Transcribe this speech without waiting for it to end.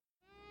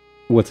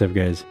What's up,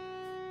 guys?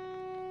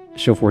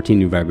 Show 14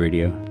 New Vibe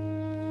Radio.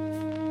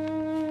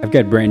 I've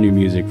got brand new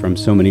music from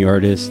so many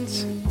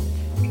artists.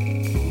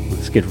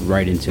 Let's get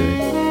right into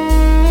it.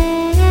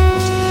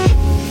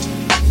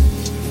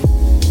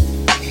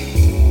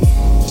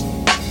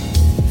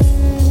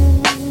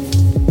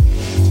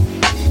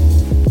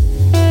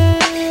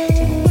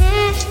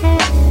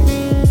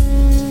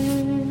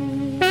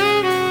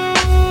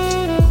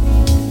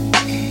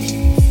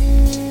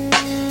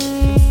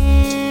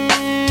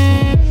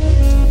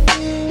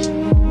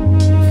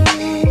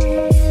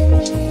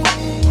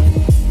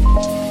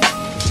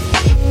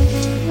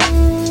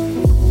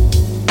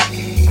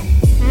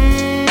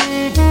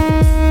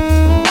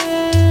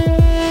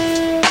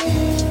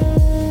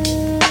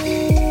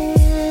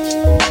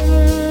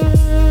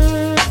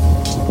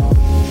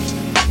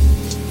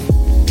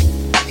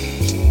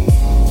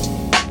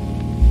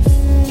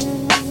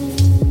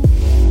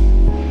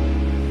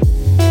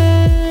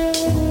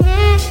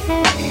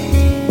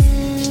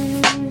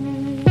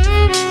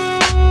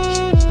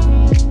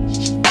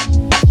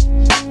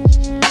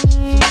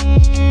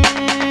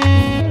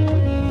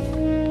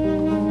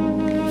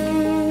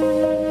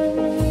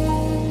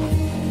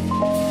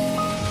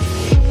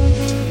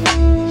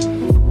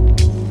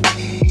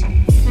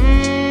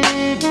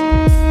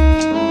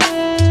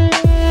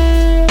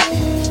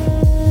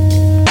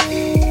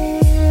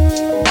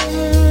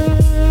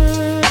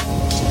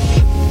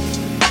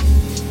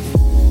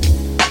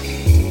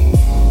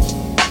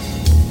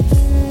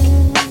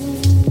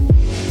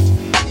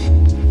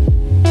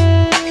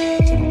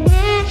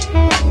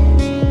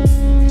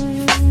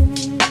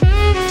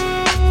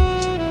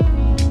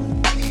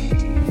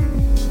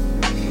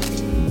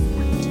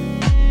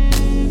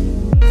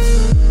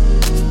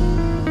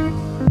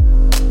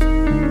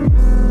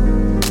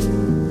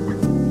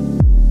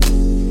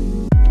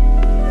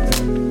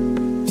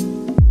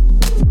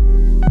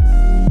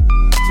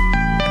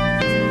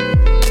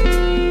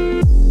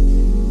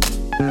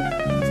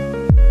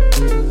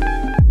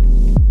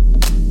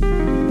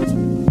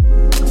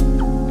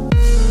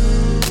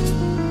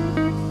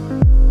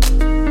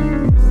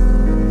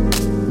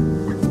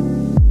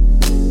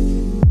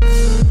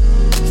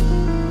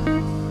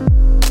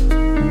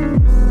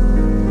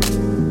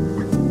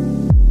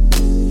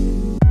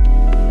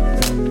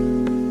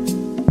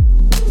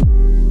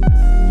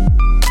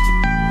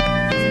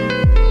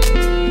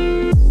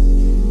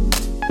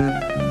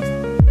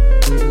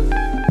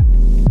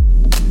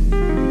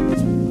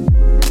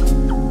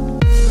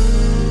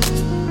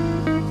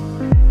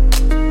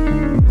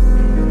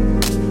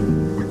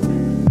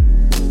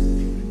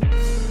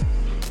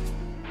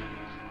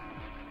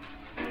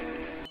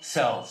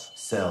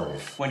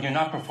 Cells. When you're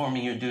not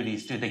performing your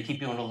duties, do they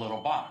keep you in a little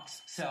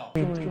box? Cells.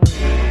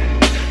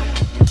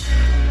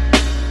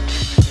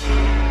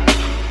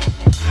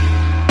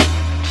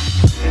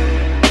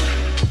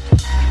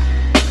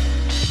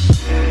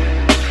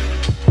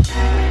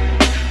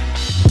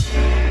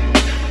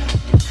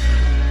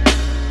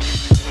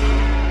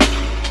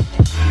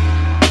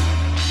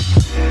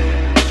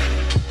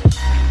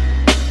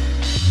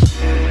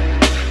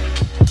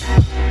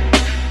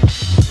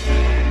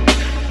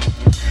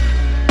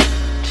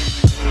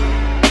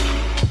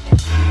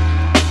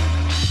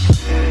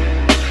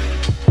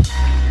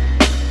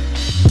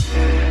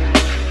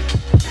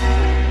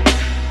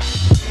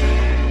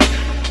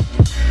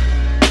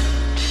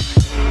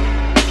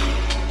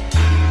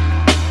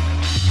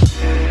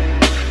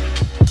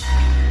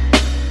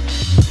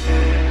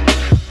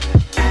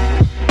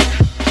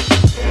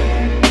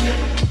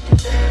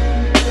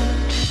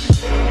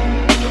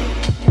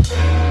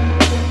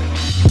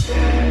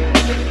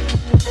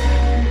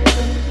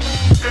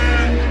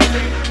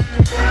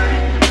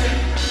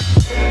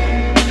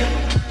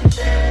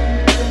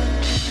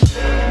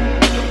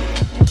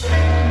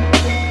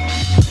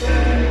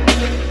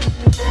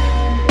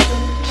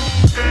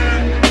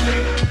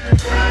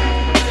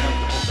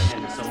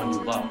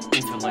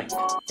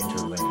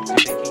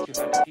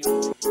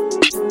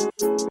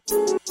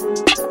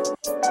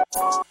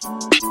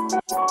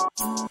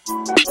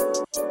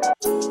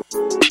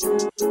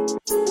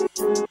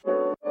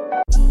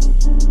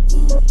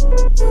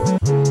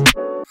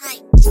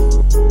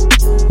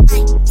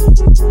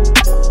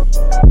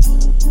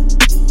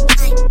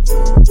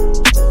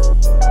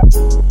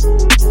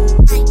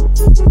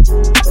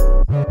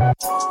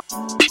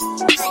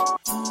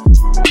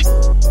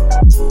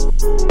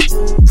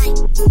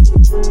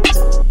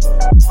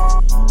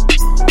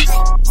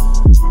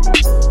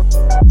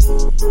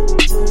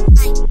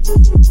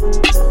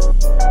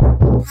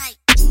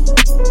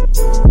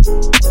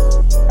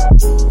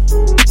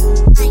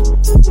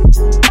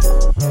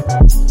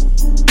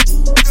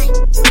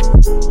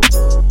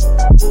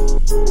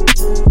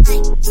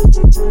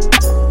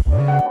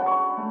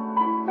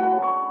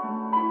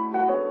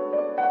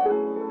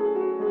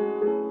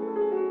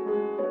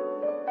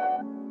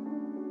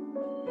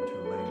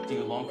 Do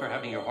you long for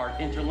having your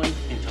heart interlinked?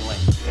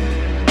 Interlinked.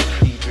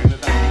 Do you dream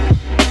about it?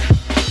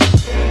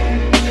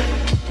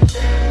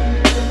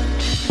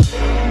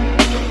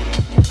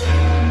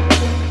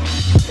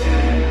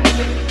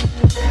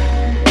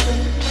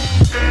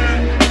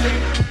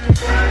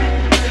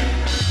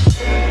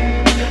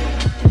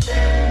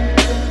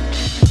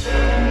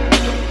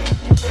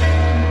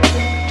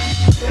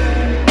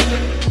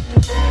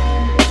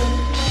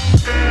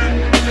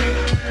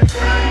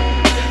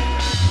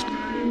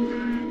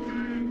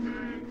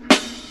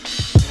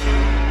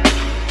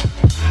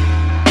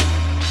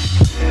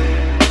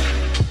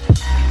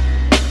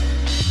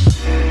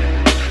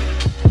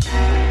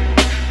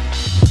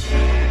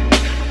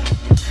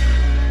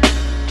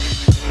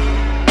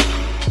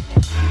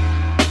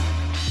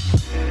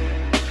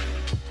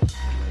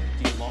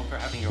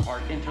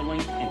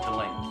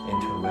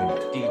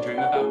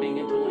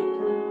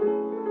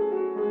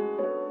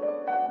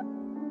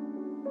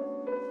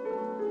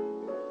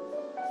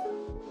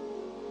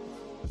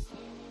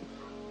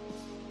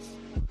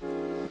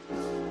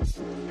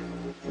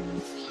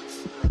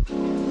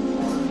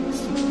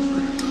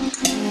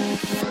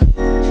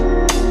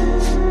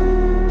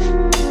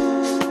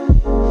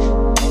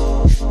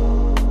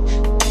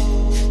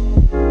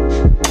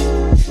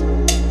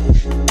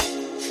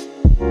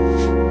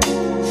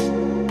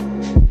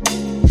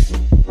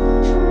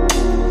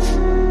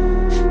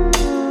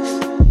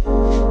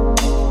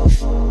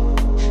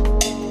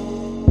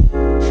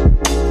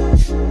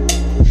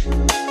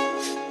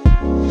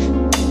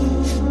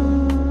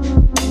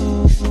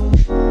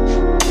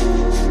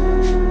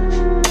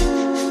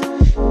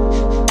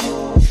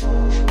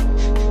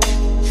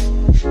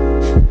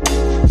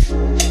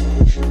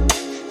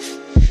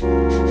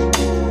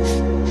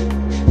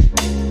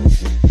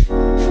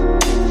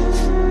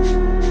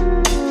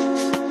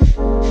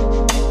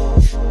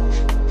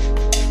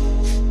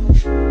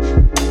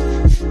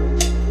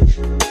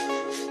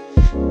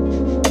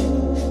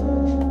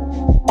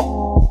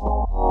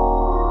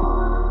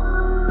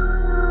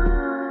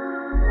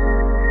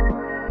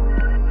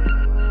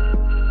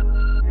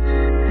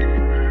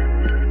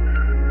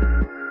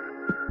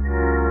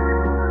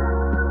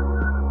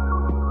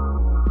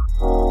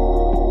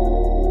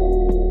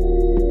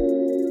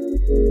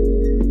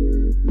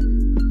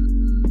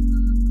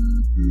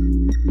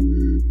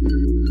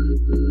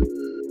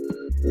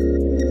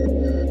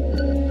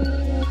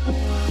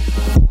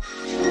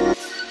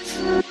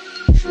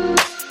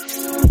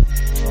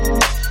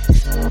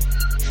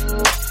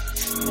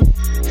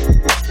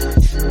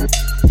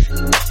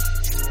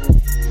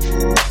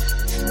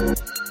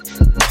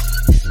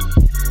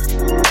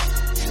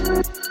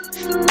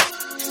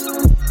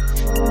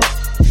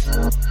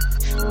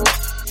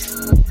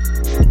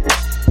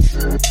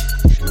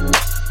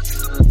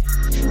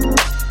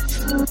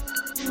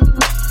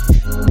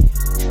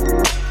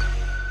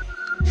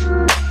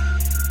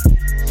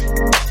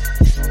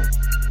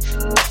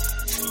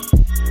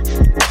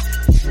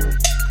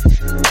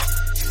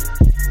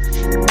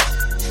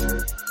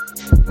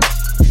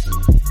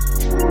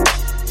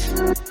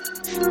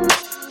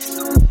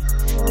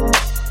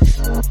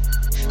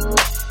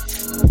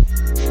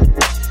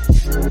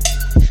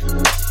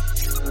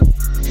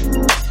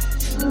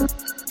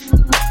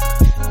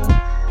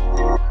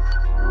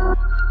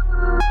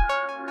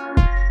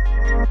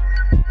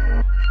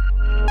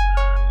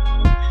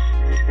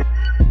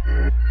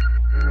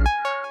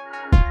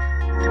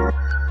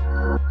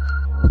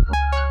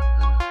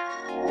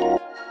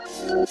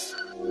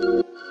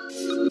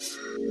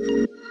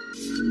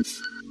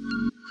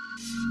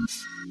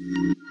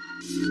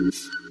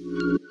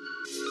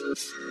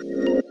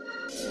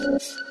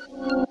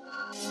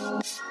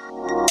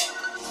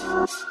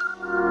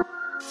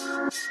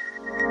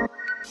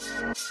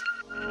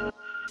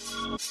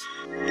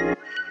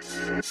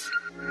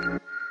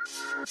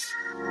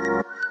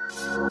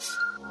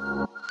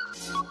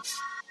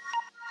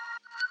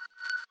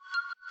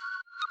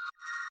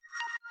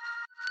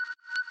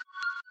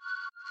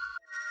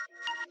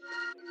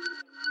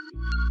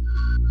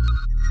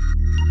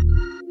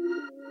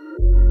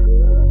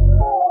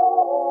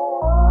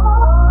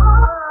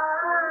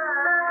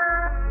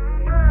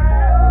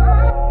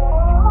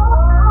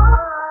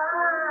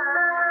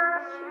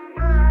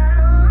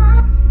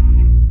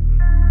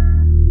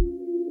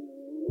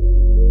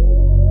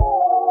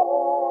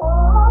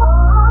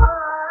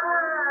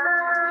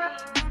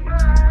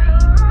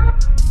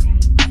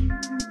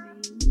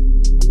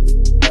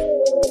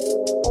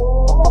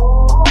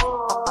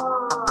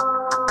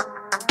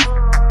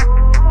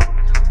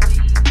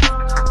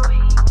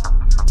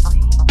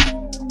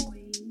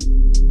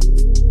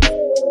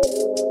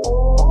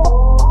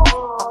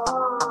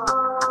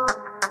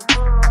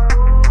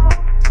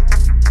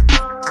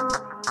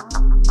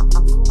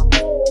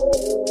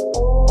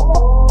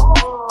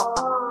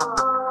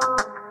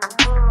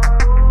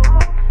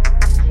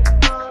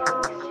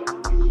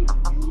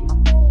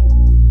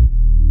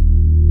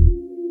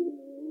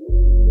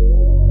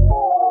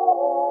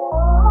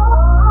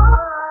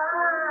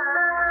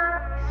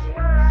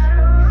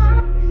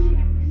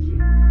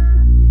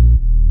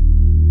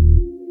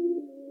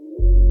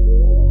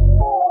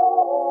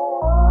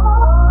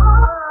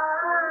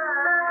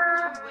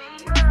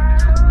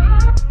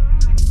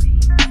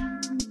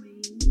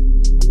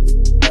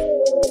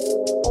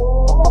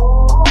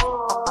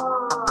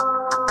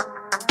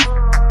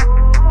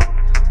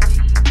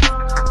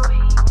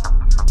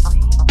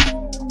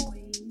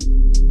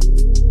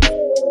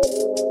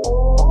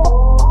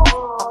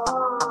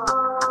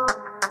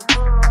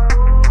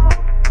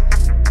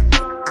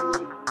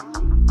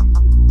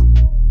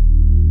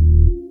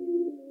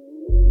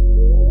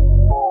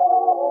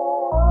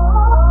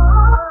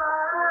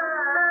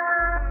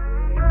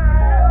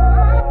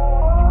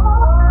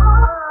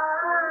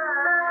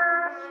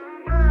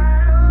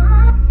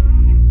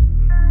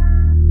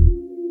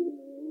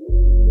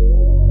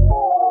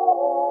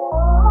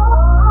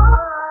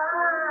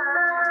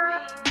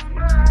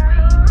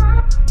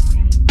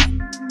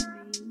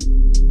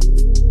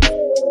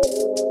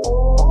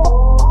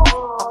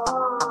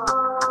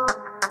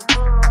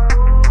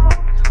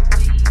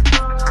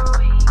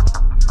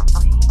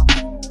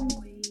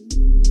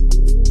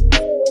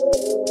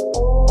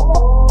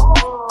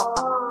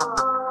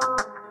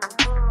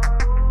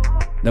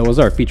 That was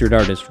our featured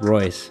artist,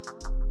 Royce.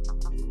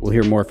 We'll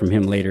hear more from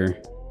him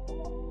later.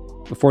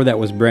 Before that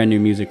was brand new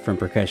music from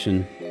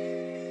Percussion.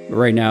 But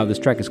right now, this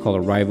track is called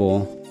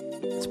Arrival.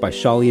 It's by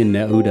Shali and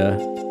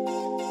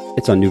Neuda.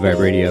 It's on New Vibe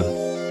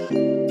Radio.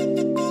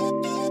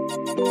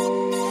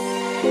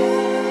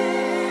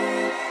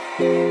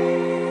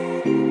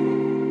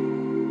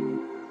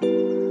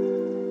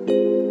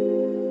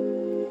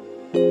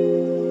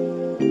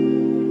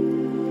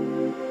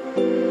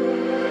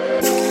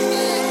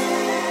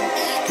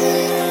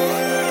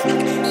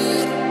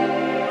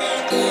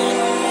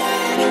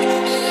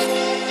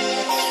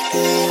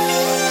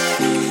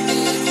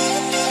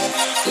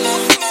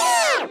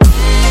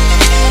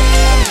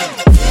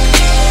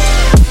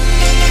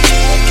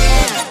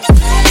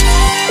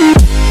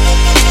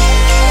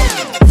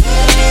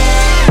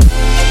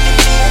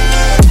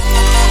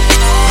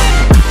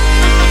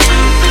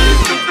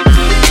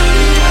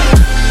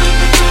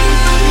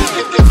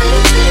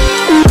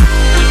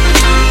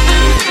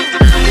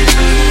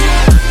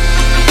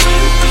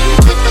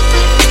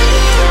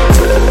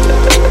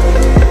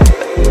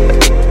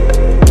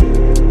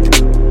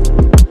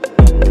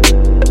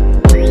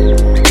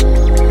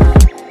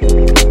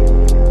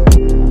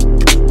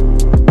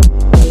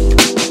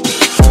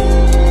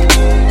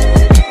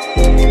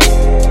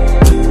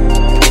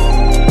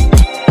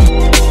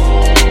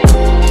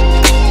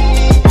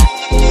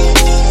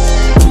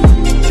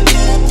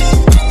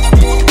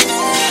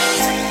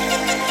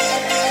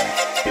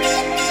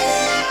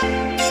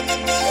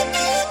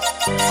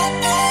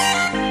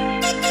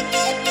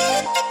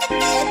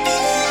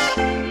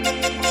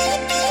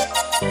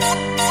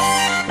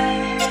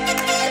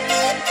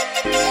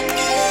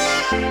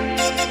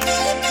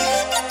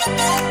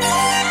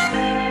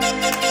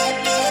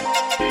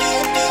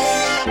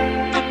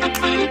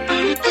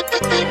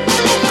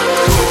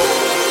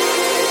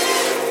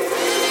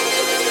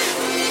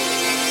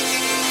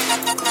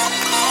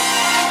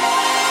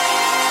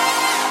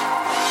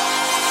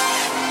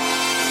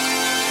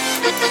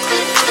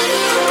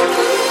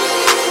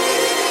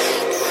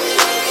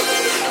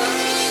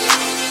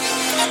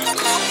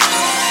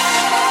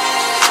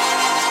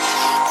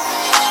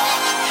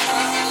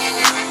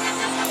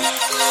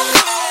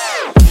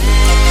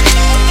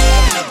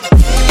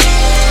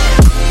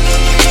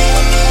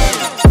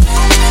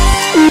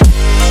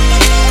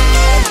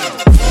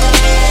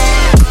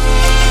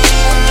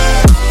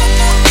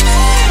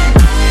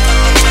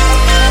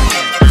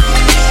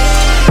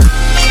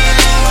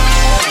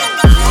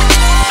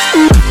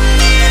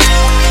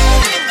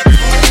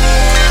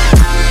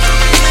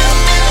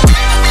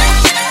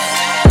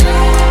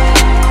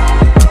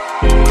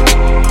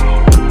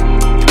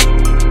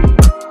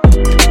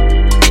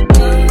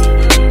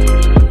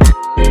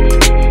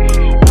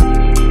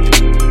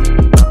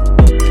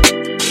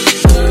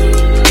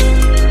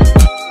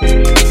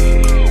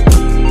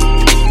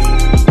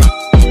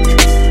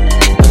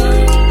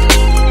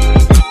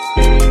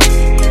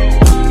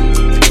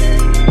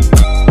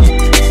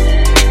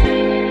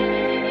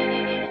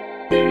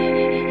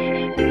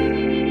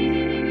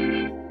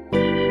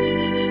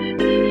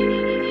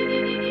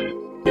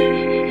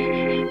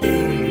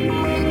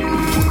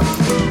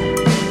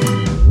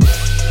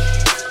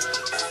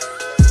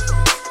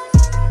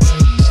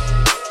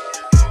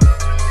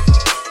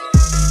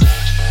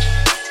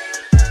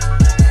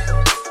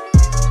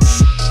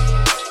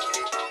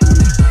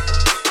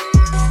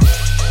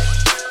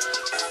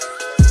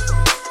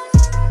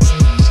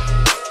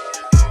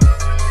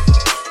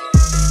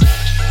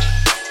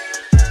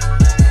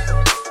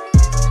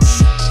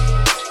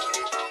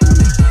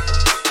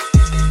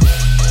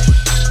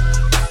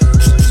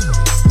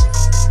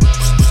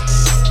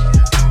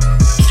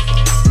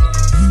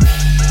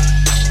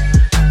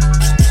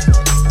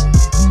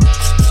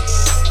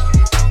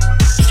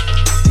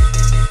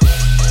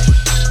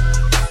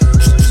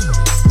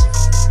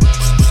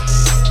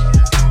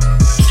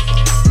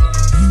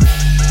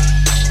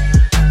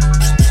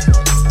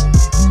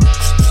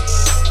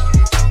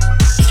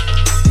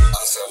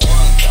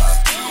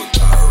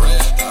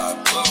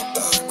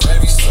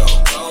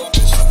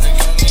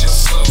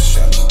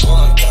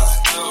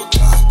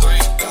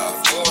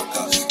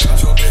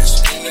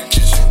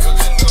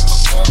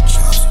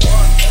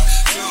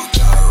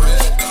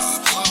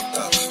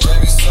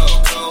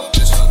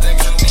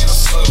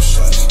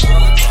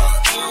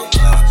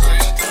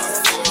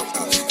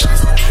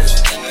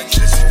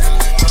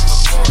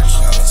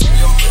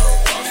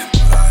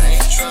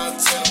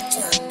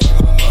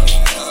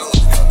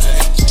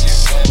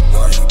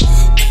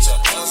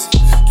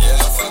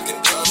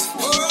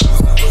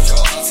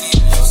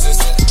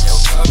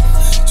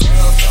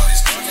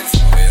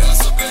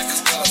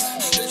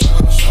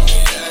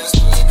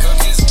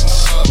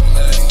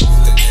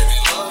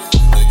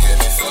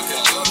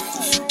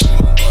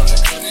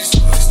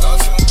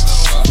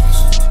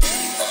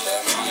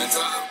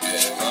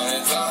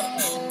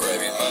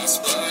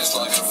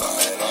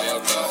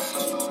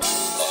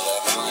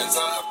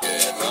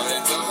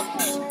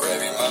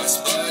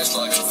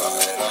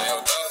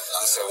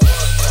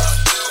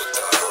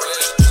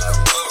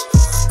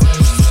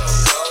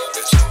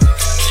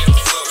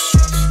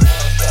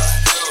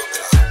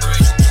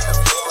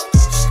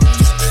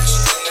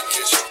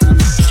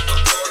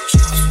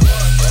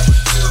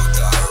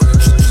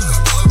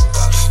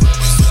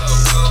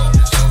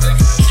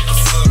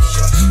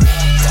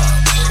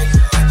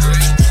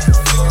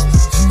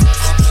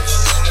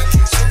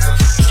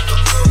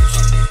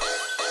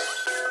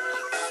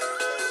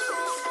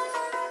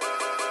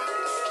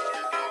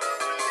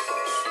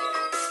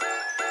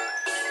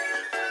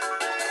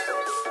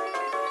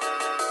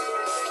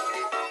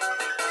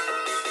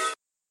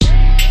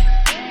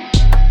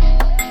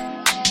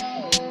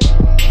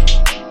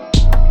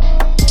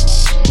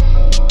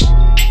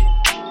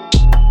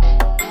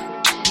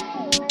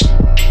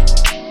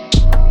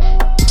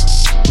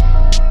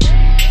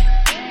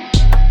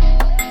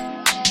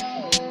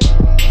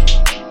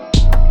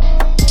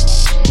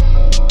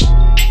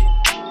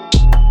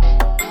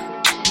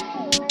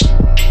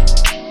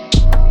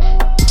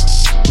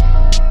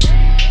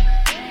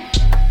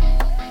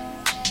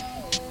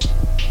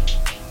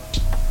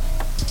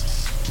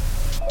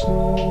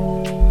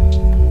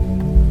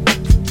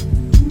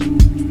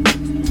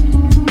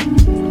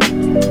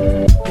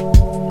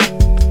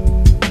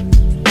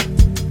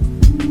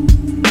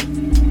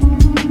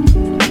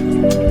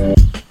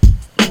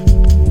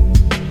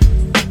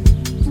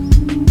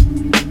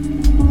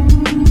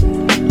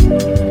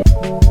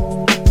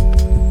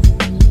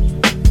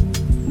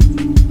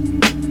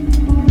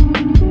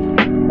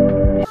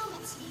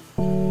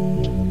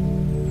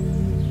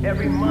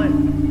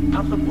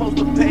 I'm supposed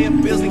to pay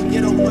her bills and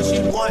get her what she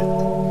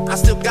want. I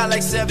still got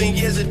like 7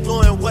 years of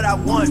doing what I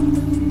want.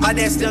 My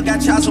dad still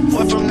got child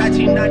support from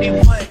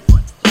 1991.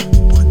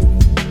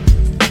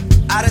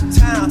 Out of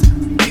town,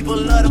 people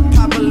love to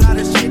pop a lot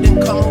of shit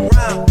and come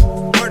around.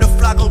 Word of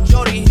Flocko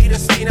Jody, he done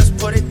seen us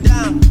put it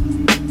down.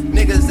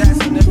 Niggas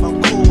asking if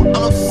I'm cool,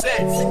 I'm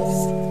upset.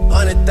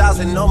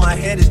 100,000 on my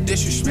head is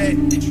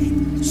disrespect.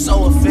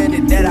 So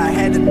offended that I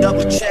had to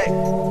double check.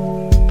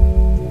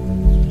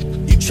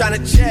 You tryna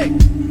check?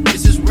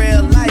 This is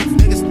real life,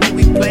 niggas think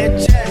we playin'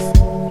 chess.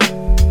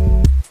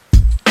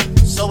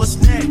 So what's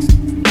next?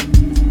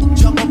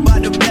 Jump up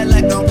out the bed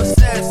like I'm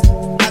possessed.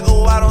 I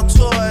go out on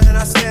tour and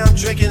I say I'm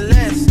drinking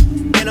less.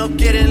 And I'm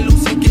getting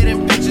loose and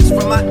getting pictures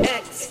from my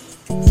ex.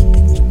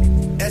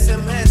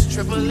 SMS,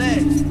 triple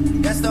X.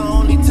 That's the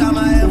only time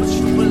I ever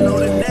shoot below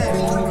the neck.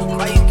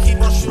 Why you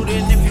keep on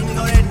shooting if you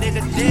know that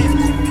nigga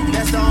dead?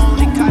 That's the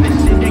only kind of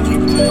shit that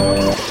keep me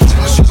on.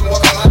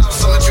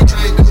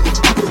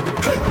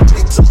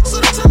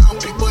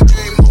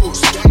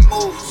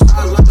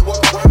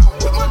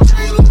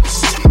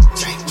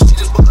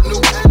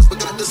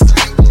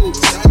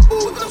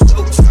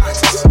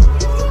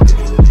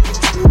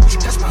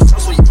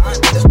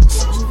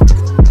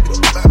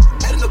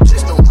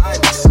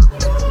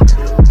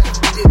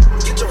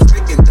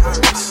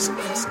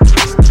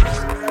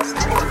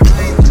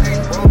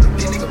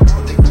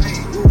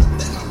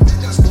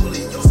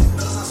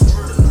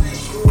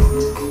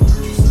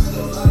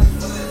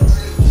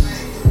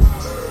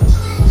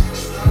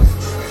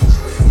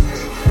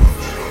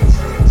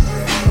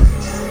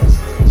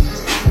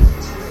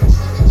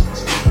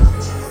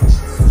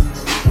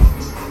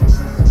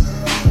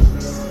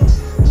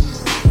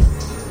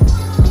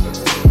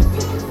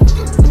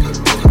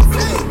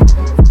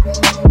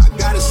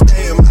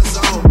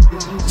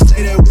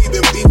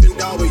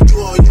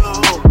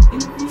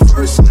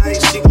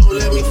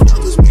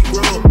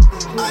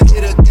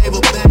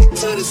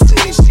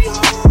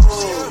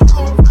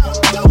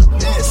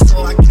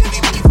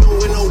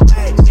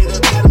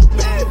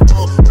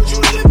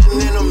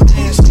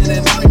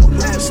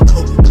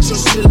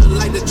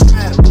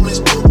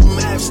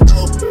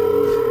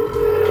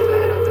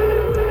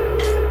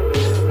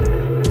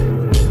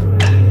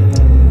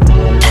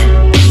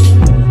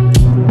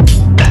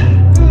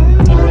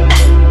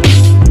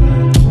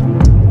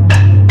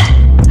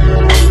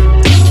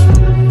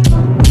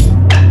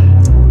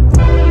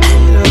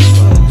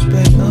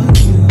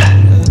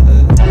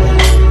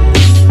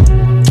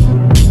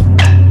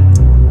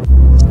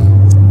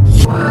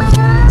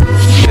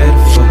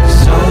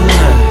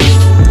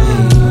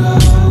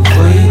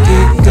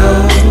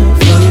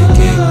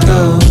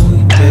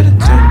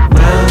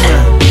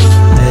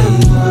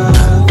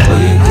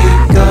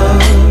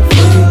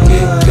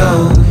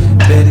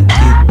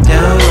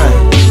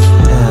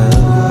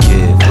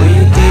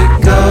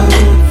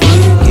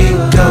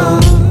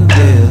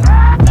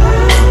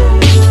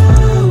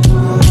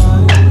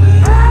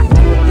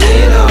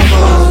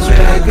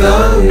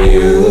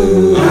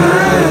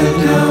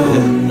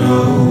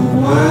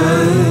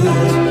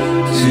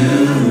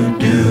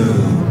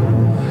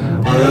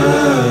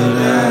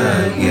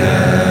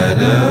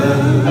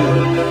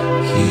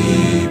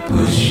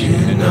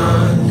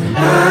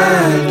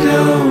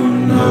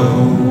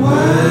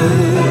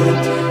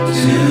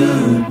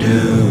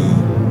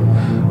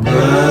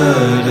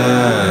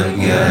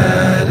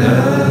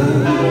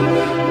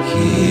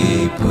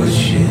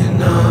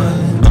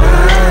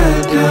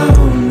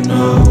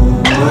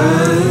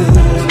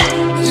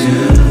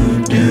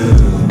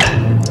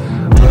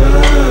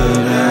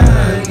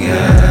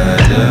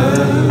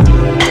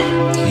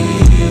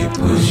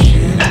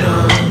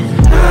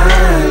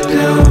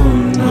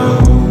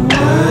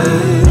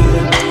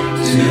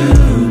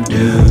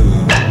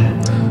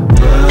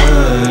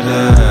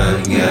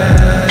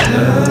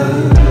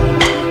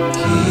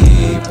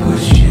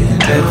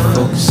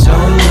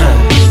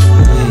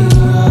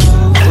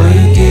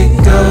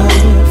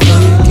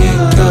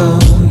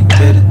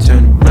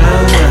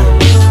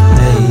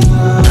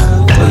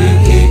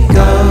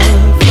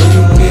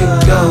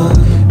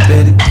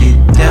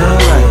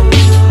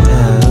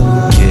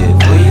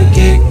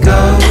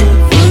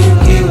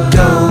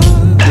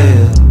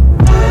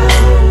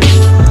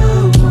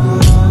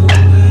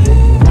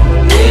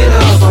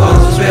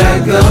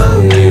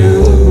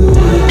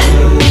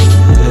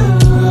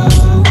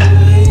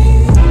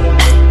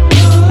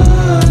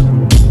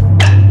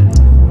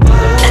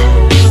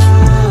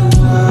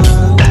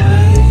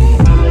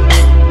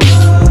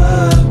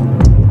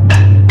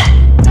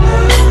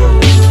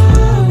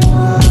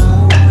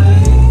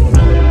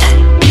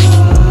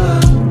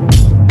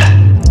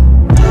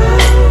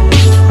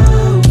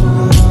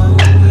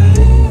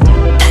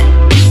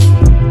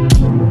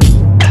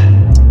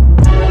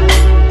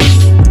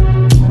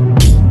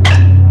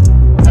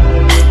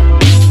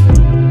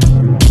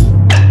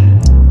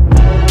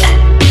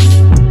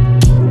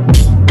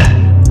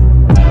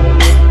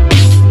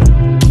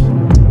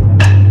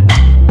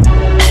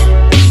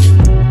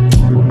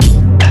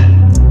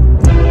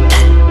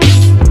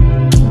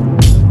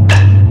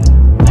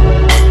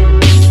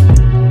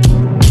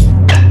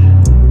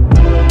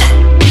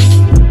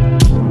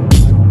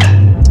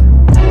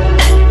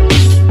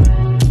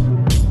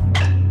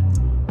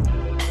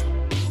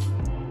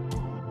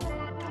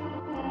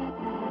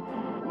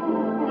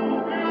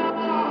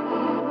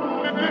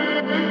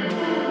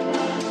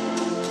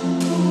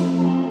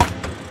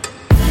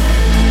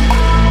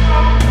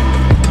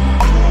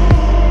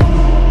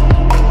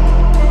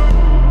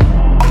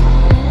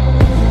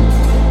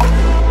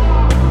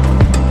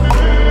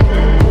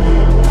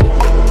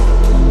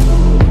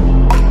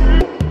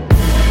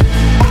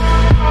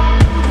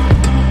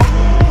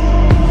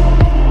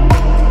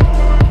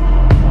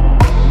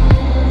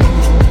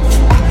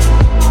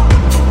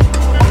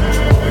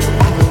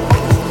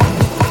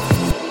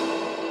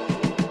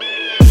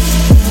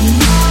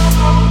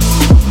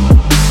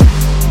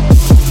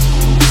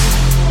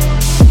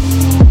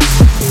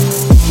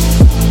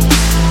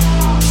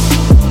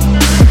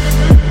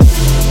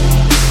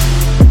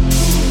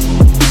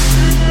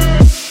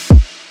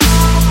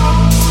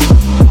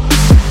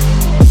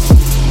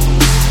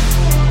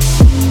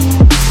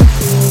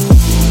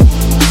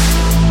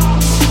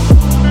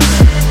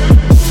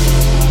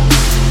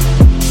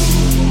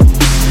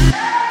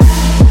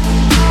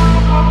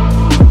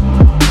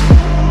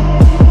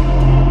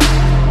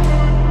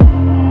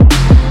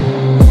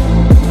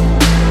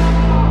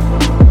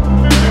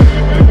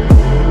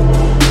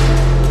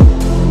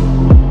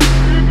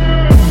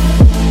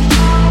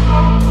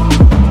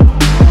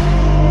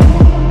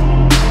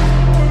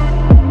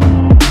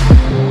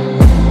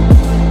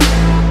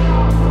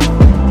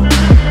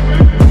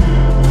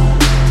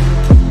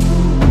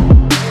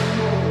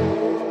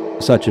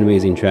 such an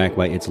amazing track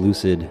by It's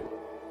Lucid.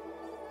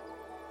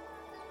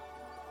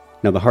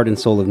 Now, the heart and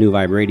soul of New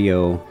Vibe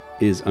Radio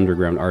is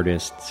underground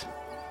artists,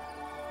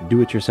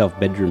 do-it-yourself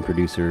bedroom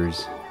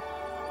producers.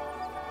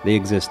 They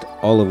exist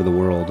all over the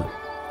world.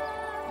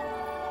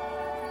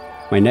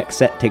 My next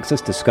set takes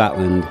us to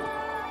Scotland,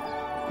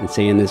 and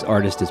saying this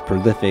artist is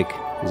prolific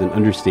is an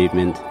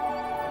understatement.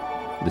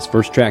 This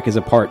first track is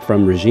apart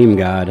from Regime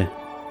God.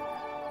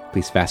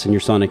 Please fasten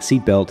your sonic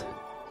seatbelt.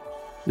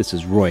 This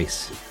is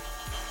Royce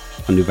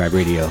on New Vibe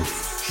Radio.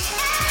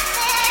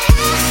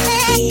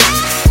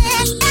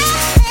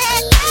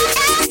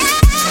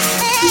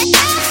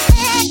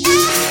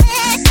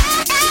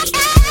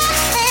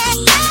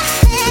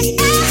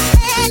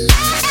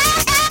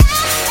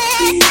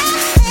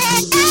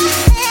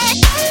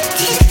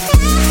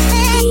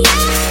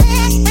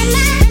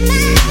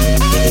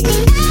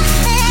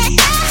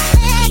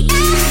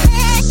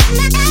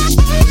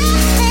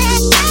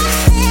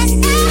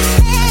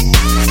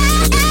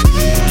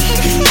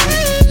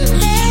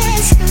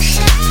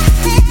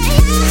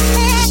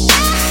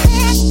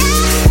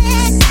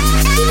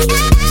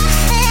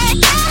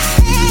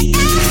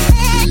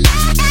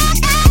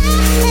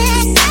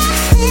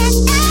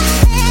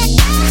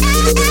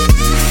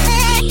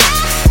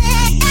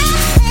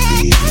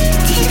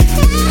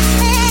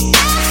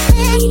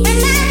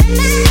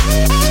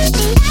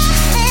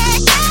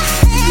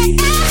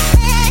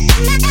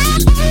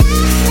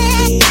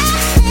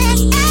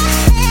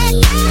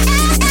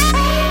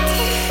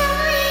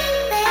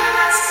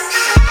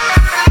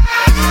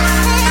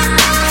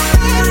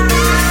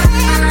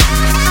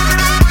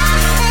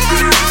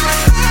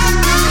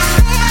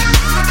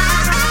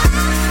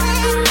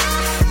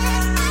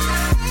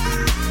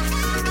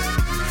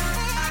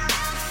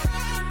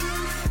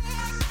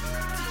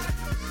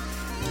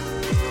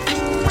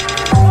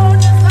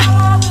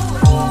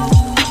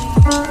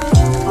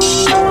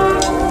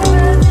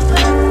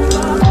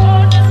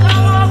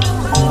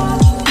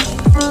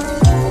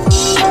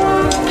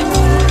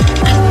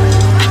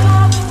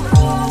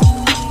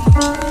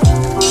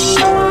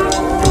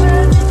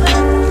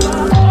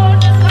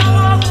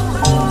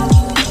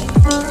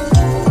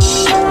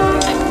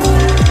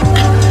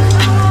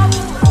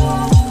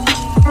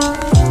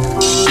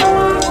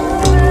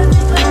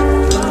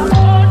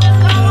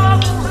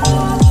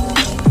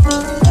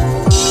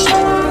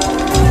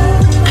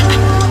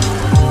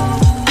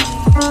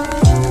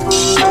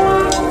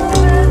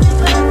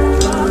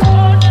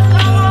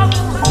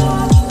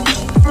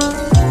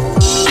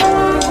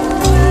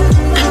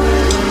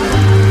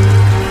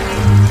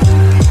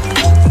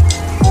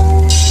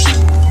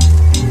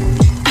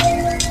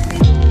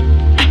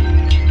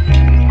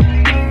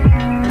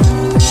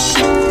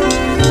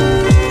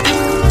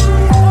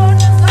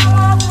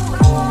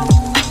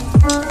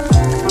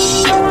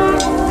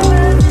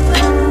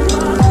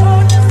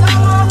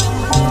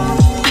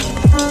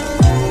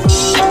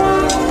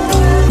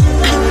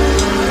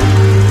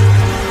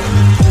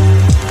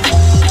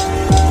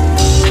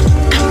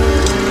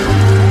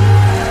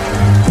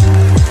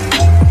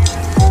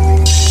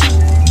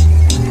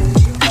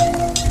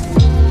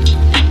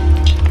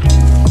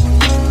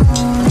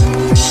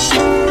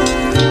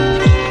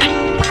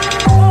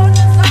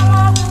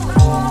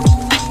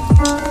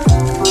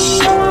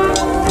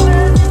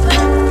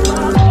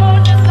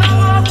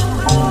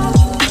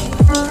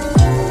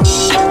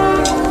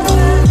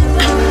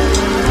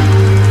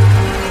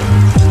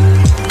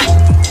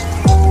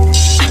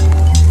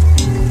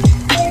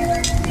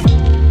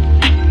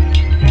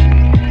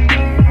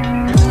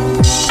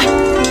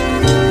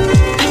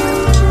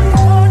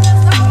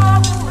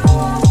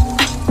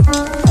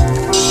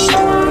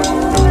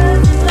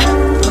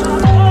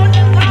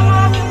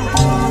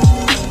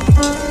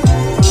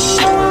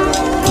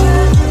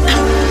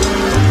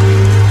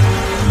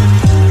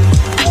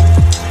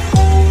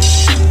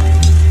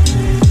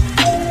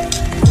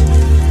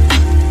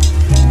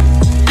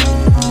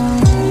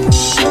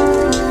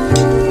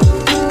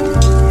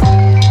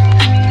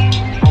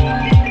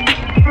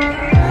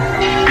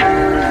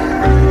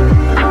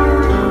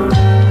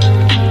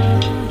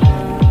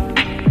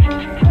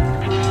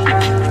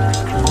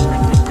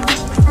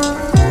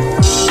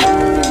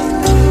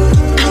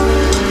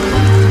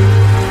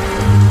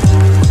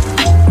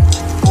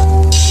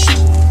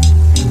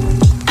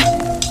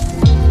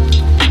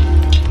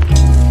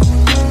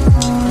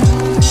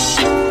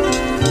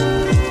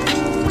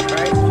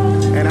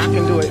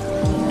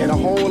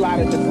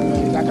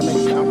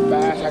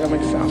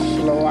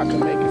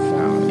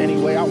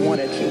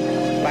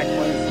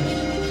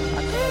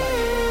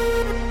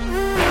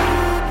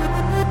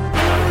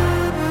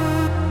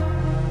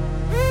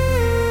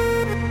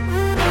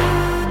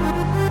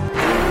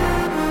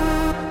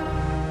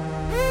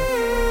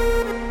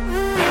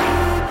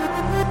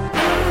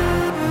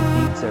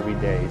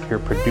 you're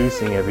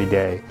producing every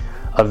day,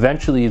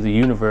 eventually the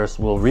universe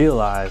will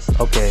realize,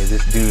 okay,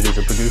 this dude is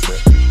a producer.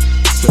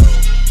 So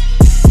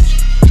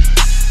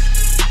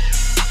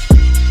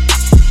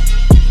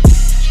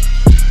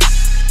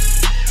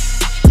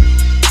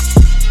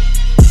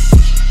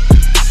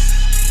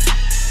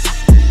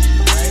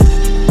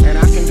and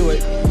I can do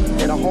it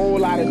in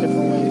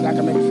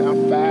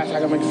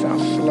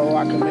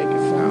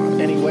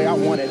any way I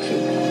wanted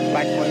to.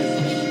 Like, for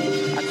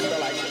instance, I could have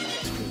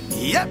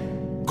like... Yep,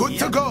 good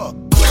to go.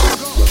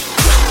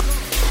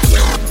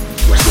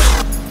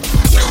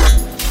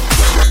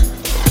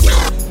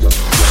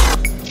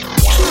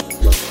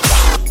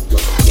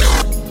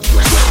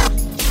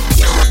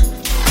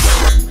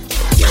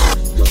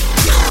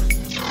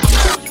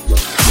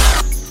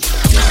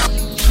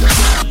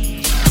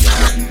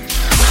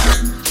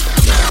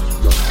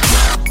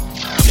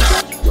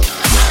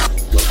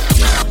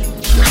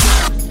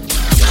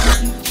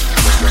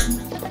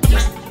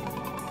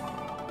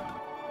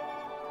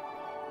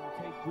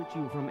 With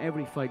you from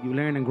every fight, you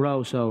learn and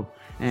grow. So,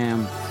 I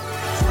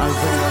was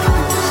very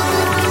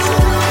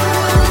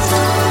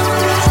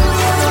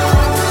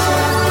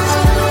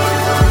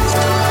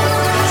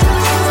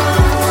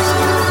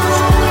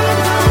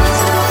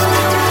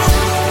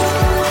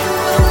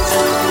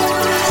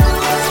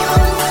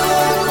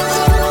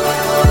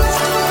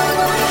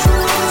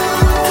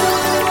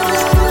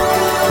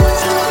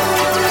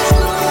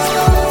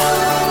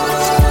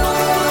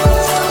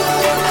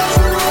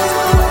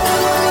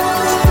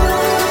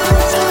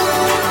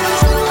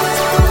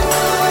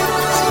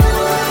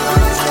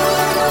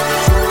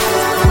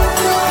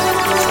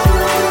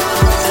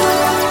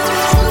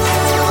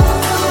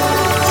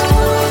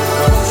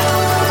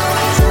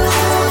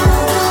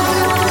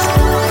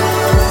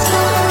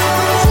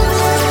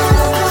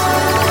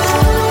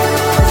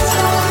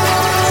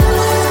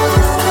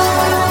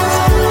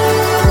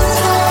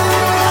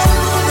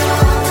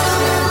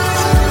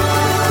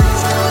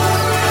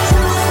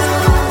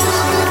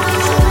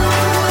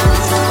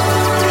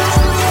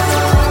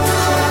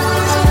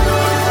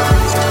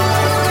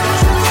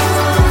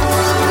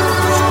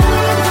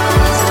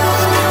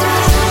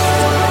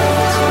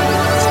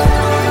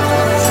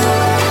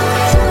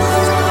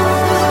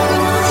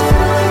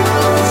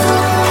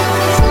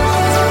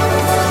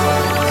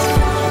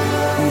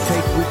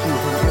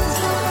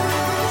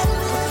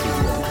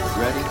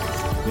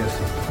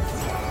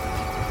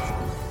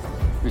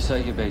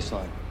Recite your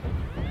baseline.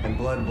 And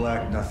blood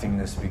black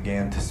nothingness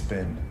began to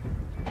spin.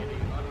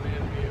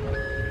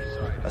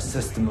 A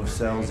system of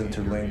cells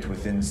interlinked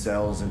within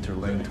cells,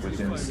 interlinked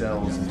within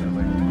cells,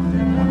 interlinked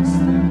within one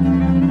stem.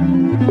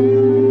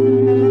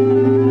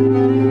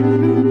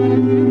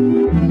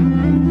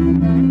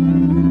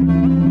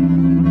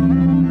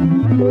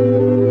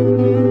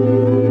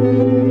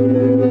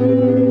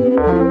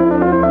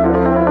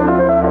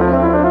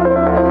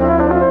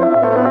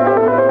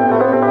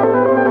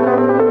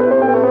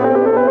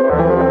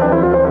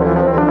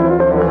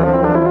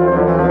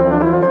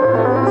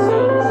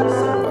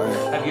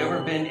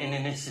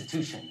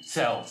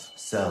 Cells.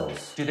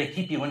 Cells. Do they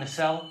keep you in a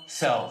cell?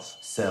 Cells.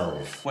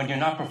 Cells. When you're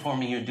not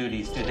performing your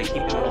duties, do they keep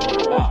you in a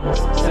little box?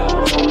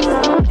 Cells.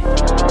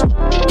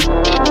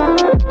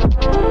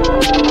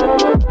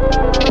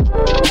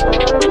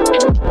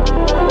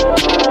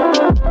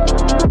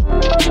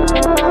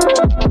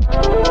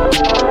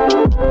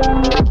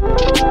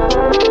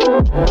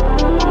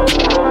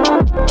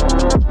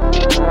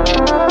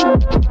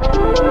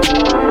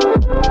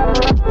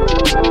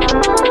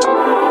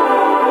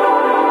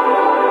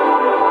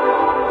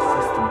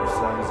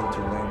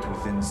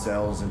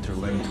 Cells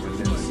interlinked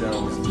within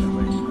cells,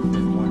 interlinked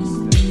within one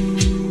stem.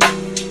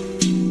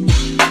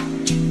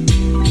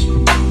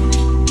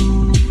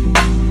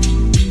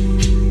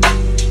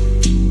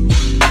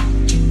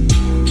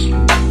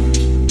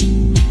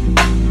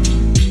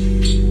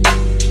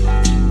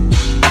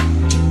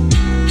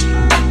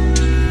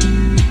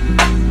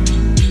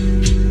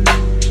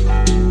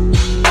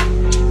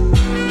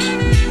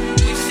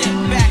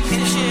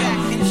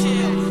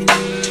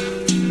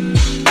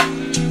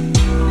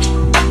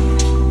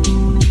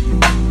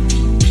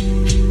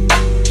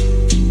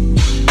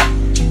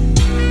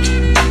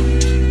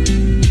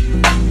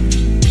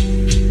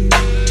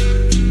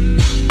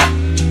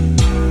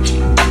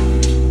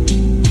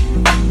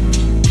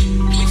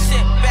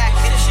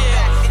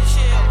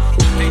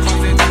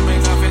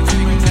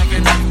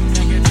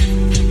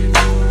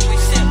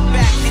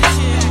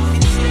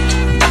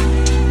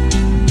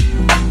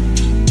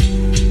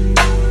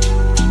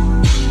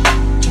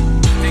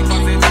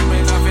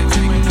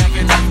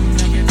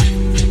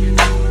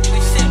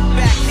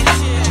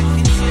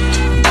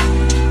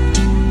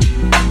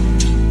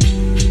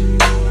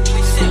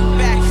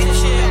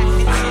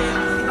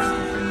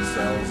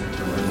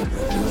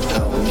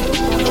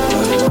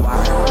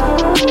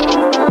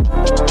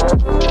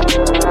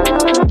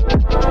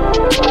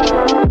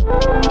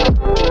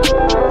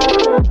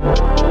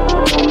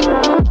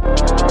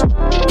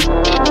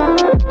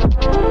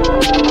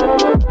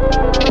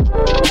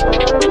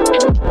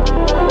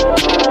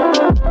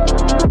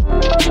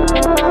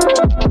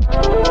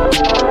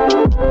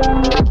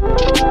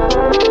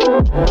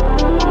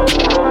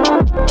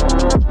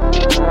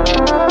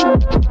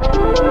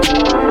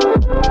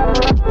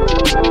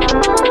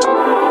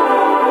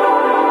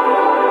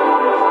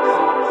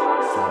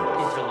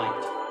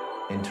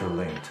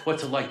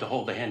 What's it like to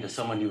hold the hand of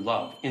someone you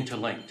love?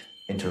 Interlinked.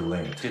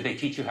 Interlinked. Did they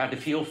teach you how to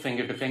feel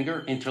finger to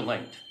finger?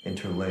 Interlinked.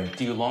 Interlinked.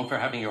 Do you long for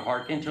having your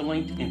heart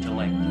interlinked?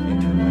 Interlinked.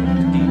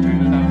 Interlinked. Do you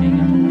dream about being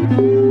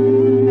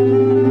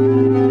interlinked?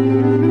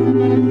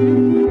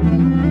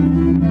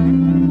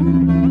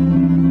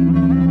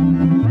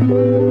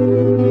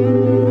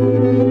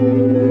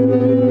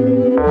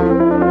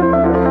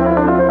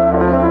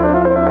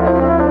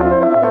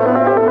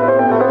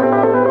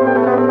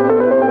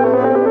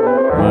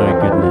 My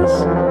goodness.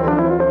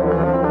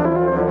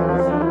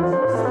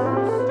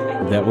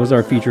 That was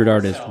our featured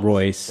artist,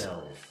 Royce.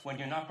 When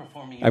you're not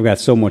performing, I've got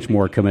so much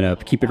more coming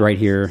up. Keep it right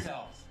here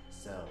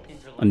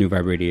on New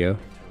Vibe Radio.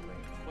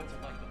 what's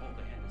it like to hold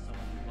the hand of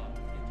someone you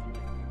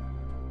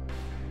love?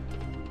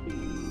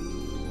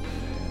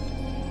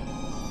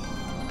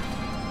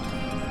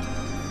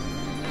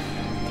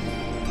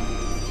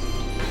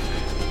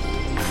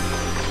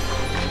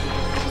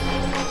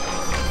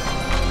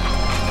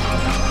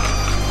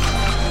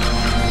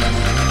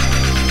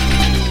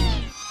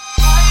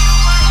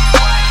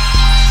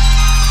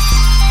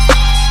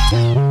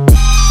 Interlinked.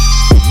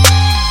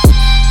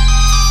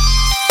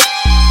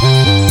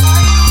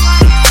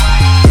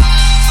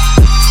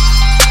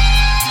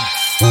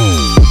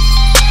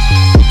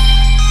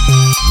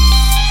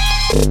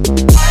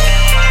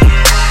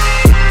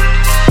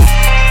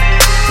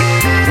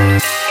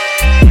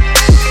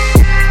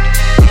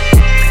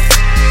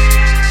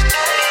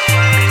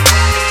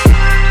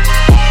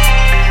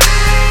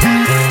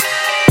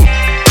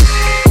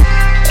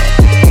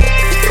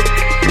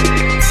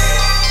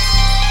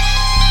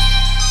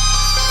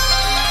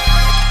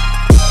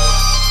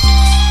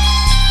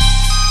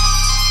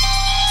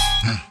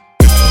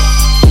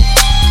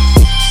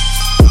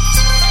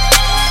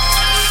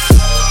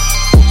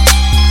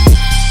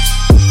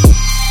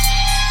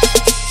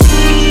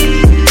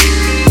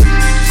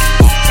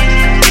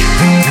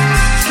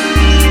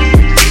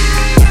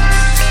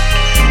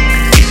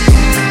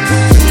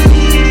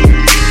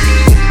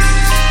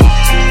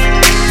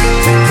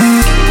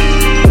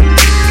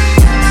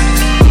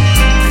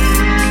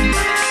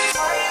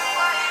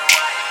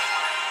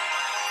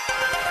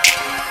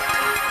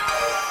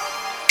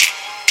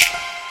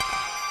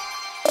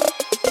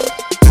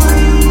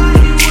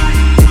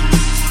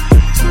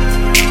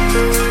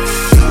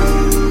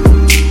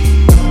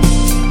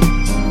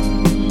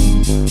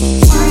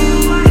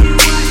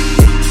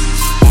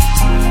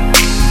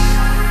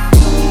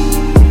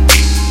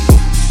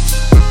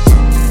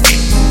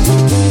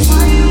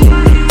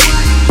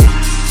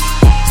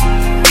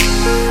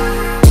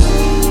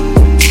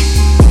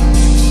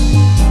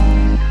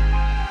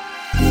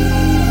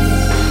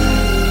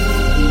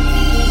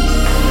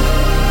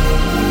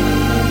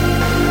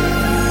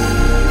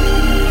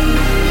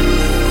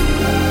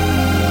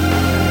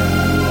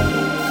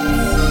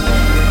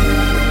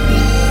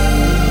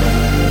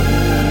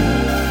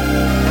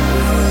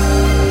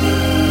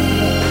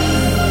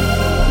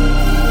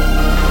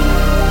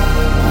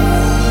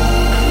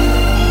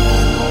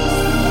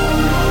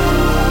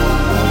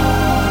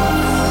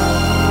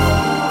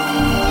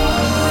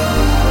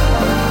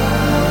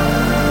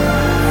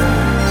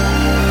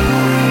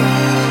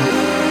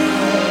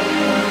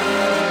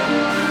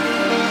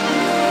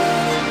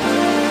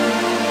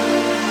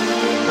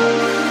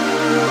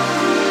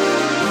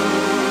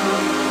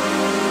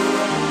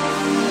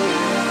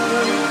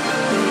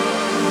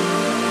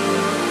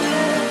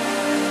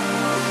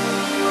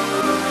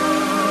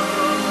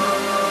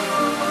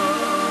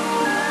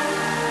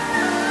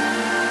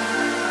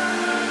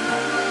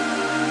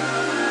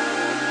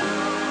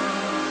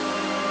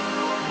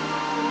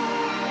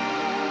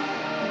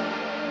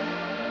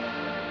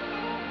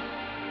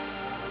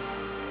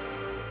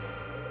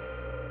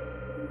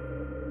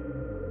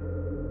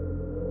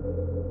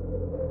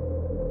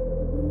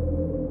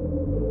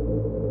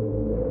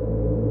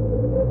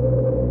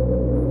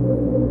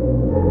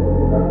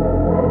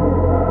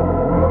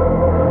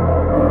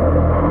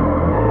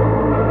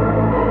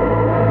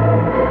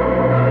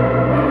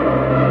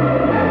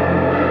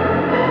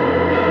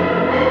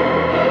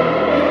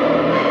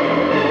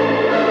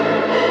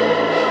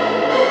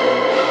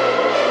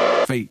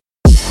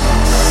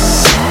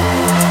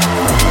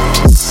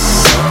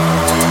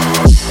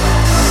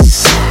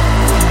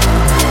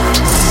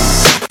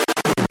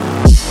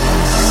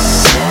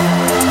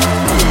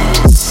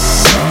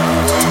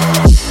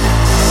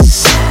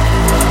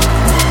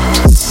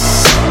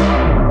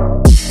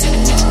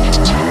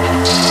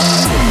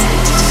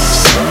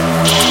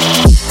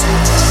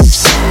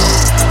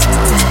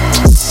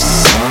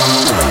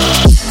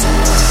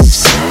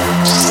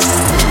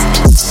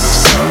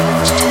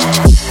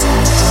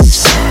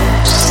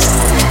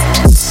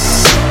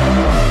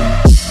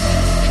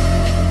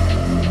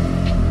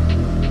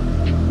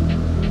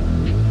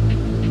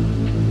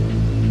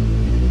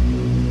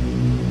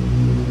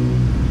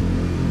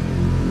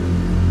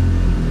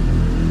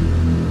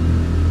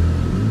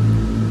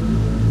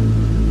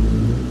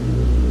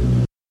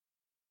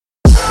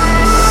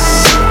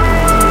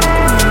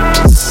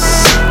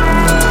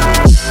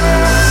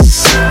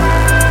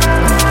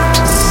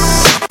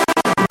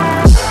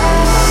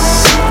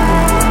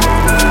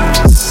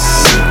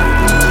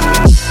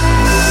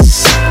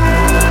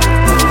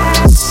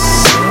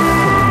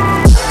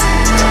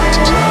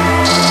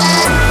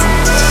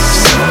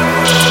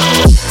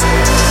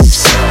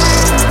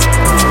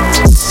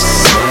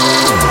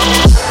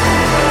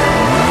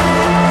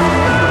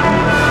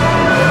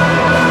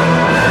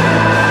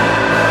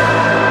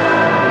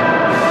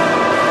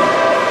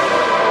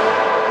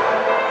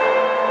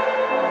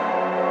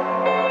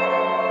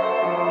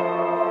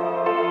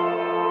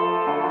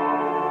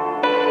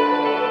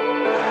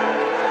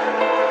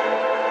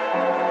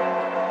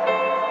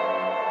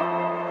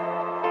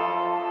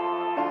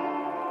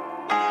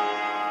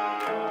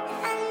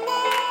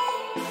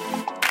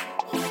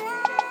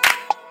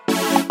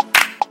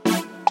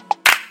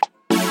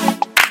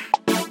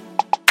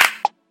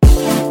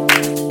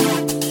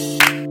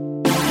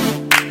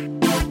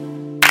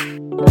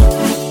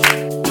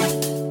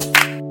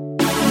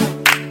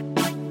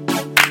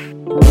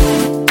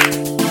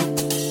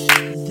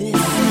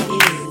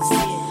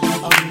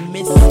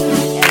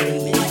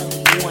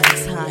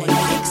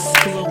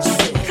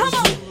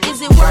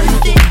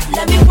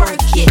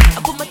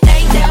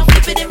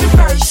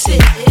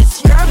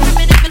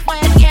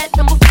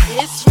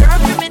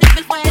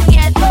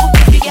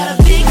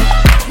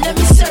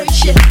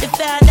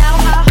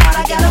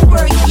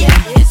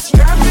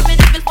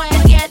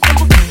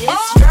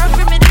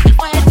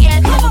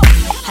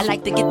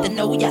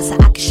 know ya, so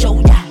I can show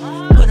ya.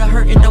 Put a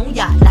hurtin' on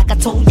ya, like I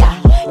told ya.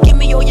 Give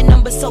me all your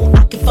numbers so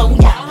I can phone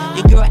ya.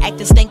 Your girl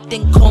acting stink,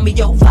 then call me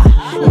over.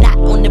 Not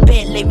on the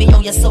bed, lay me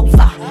on your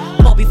sofa.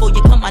 Call before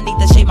you come, I need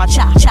to shave my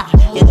cha-cha.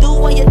 You do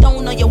or you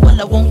don't, or you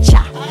will or won't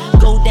cha.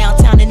 Go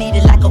downtown and eat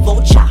it like a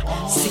vulture.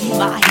 See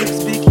my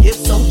hips, big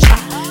hips, so cha.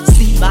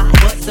 See my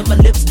butts and my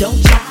lips, don't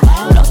cha.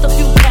 Lost a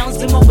few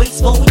pounds in my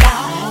waist, for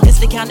ya. This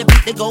the kind of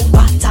beat that go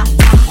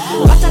ba-ta-ta.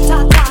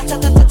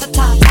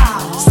 Ba-ta-ta-ta-ta-ta-ta-ta-ta.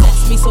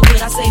 Sex me so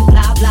good, I say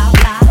blah, blah,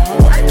 blah.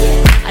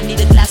 I need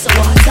a glass of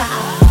water.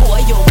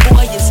 Boy, oh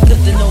boy, it's good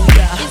to know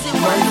ya. Is it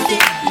worth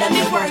it? Let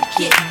me work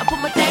it. I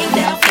put my thing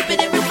down, flip it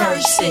and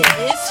reverse it.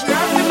 It's your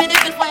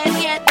primitive and when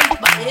yet.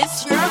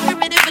 It's your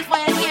primitive and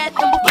when yet.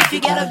 If you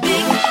got a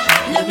big,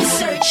 let me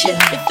search it.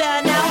 To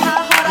find out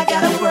how hard I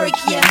gotta work,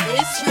 yeah.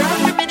 It's your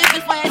primitive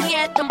and when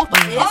yet.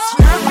 It's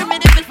your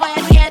primitive and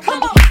when yet.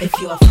 If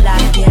you're a fly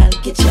gal,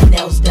 get your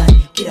nails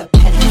done. Get a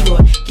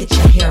pedicure, get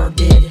your hair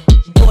did.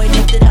 Boy,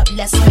 lift it up,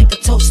 let's make a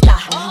toaster.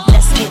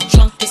 Let's get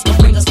drunk, this gon'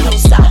 bring us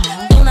closer.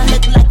 Don't I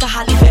look like a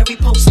Halle Berry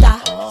poster?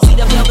 See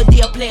the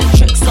Belvedere playing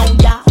tricks on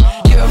ya.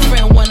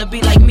 Girlfriend wanna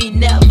be like me,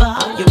 never.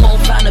 You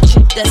won't find a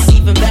chick that's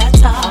even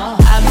better.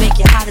 I make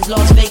it hot as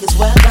Las Vegas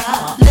weather.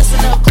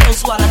 Listen up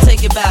close while I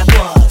take it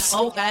backwards.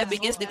 Okay,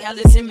 begins the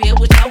Alice in me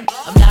with no.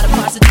 I'm not a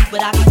prostitute,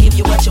 but I can give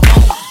you what you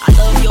want. I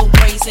love your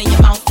braids and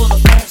your mouth full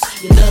of phones.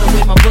 You love the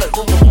way my butt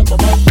boom, boom, boom,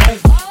 boom, boom.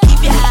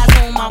 Keep your eyes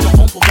on my boom,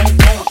 boom, boom,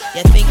 boom.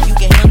 You think you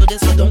can handle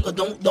this, so don't.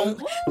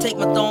 Take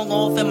my thong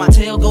off and my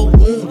tail go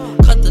boom.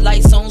 Cut the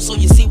lights on so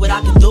you see what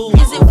I can do.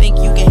 Is it think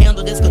you can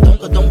handle this, don't.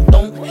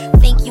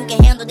 Think you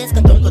can handle this,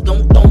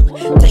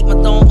 don't. Take my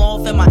thong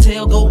off and my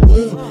tail go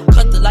boom.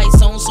 Cut the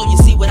lights on so you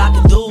see what I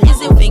can do.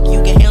 Is it think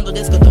you can handle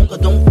this, don't.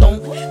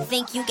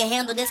 Think you can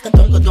handle this, don't.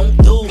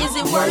 Is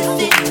it worth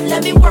it?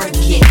 Let me work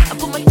it. I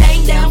put my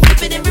thing down,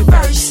 flip it and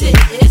reverse it.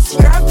 It's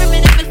your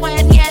primitive and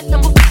when yet.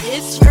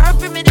 It's your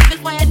primitive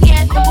and when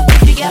yet.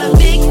 If you got a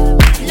big,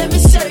 let me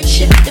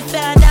search it. To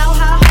find out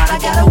how hard I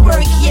gotta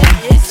work,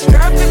 yeah. It's your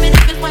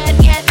primitive and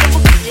when yet.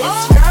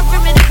 It's your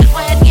primitive and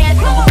when yet.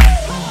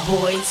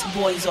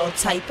 Boys, all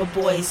type of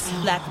boys.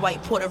 Black,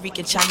 white, Puerto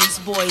Rican, Chinese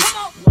boys.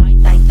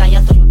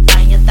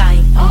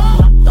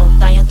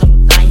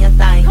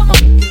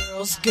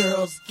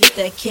 Girls, get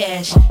that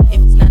cash. If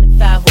it's 9 to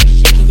 5, we're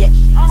shaking your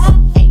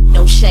ass. Ain't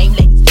no shame,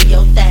 ladies, do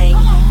your thing.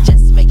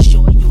 Just make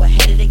sure you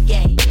ahead of the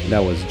game.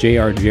 That was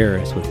J.R.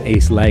 Jarris with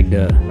Ace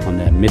Lagda on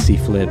that Missy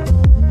flip.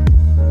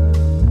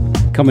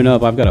 Coming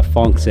up, I've got a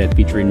funk set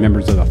featuring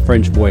members of the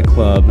French Boy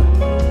Club.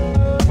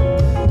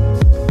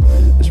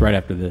 It's right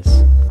after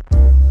this.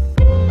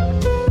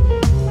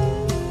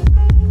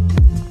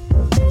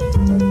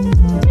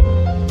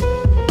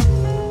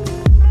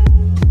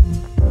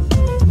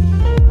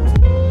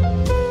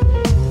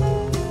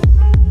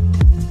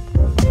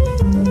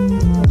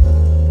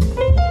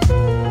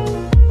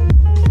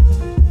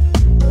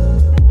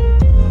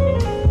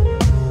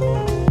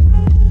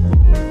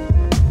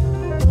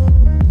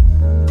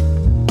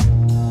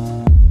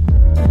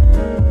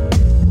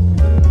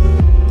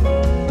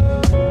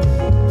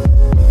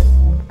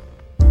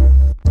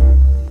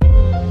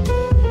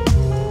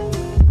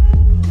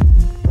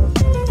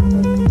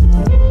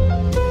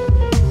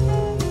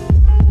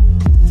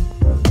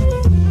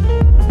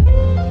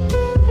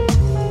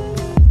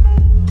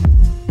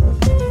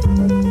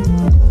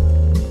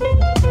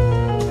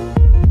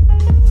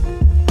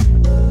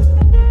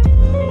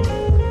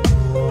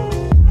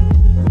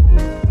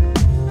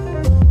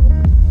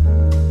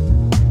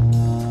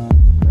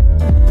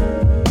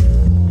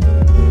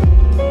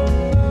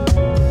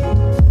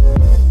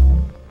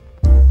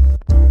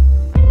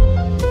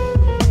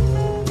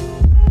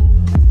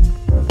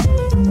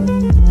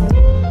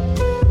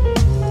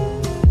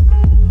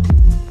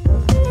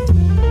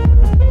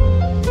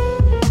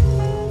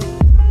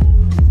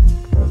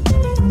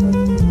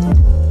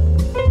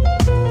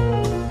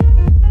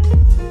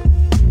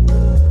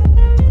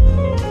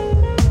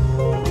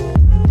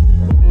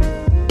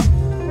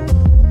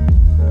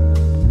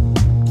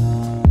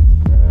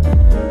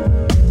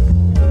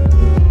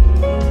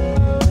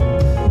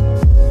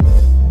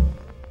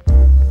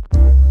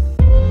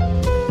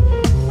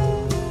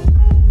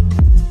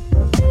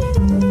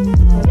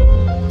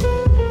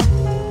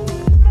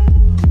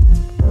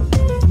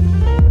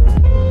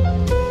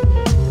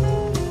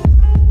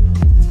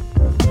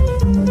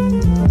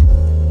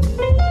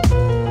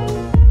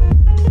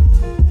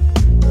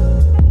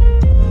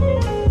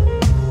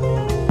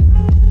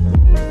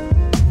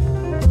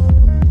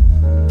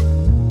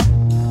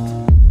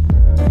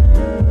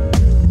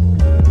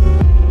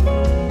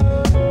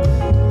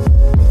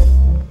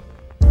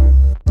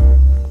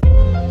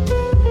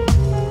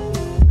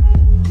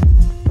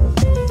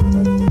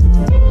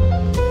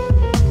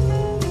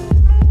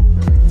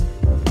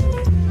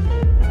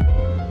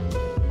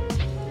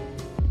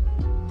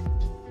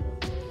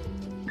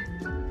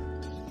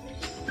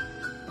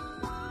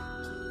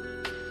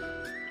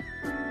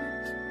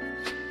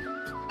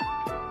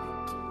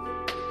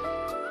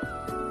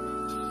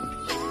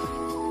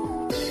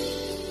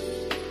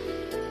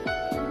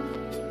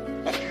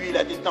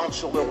 détente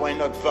sur le Why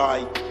Not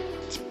Vibe.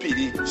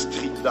 Speedy,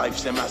 street life,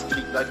 c'est ma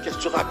street life. Qu'est-ce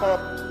que tu racontes?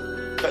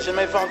 T'as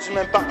jamais vendu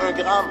même pas 1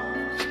 gramme.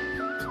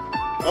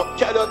 On te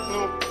calotte,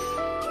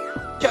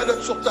 nous.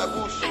 Calotte sur ta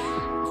bouche.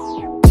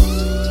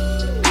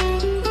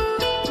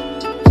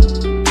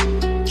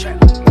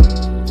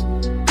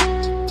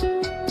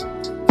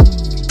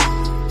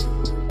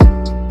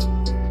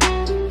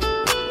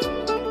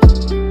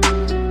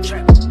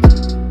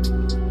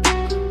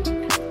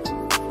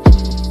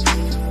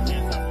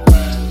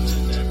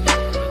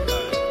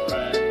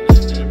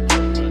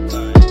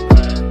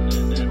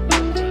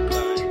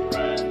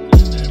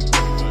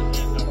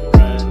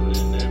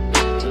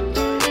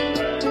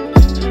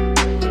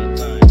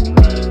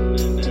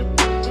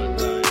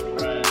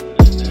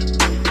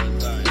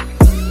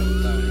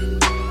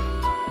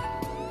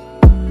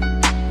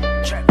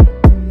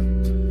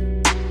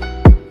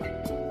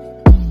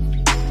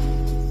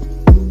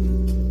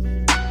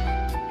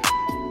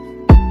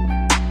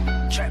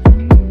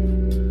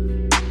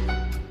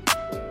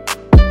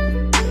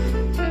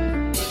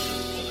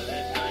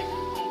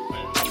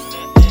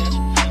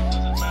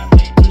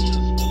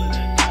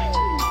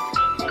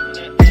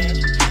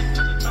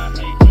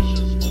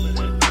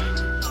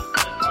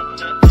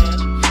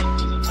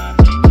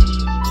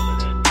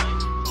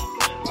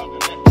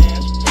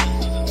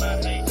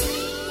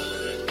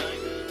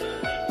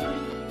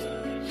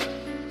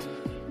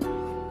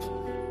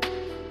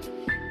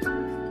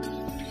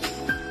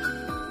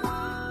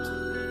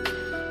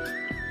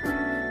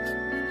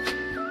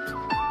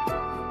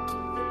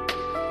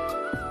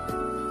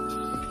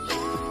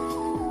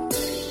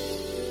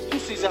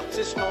 Ces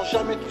artistes n'ont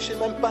jamais touché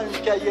même pas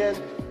une Cayenne,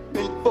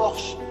 une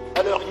Porsche.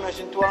 Alors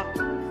imagine-toi,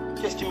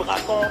 qu'est-ce qu'ils me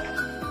racontent?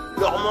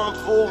 Leur monde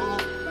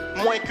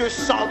vaut moins que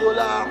 $100.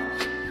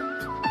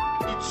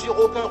 Ils tirent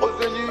aucun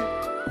revenu.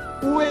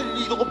 Où est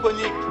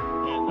l'hydroponique?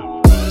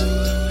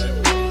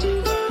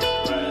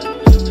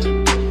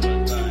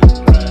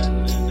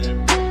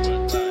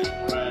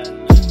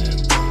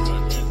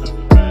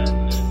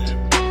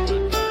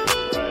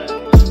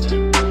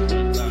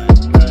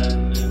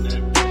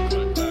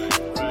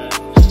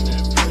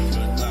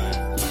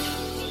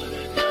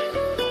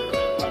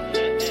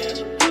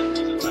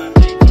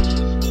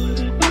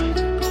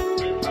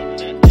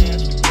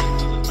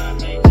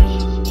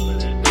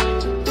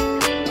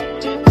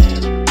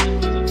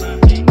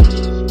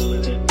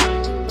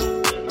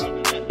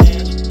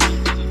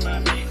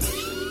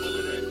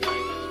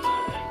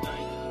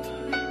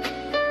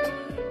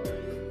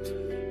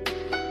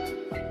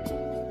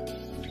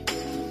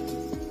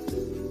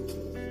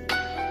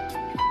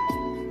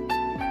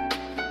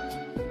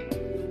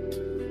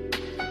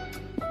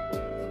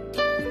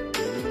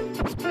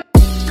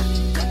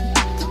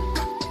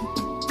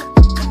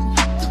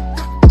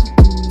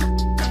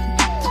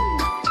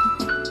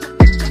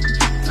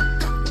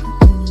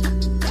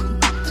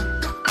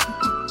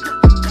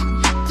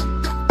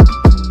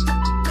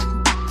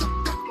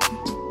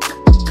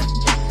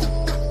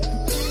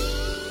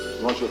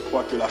 Moi je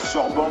crois que la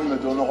Sorbonne me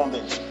donneront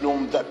des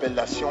diplômes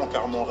d'appellation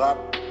car mon rap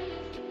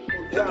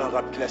est un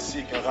rap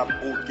classique, un rap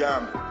haut de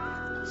gamme.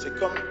 C'est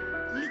comme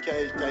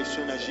Michael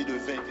Tyson âgé de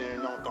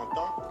 21 ans,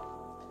 t'entends?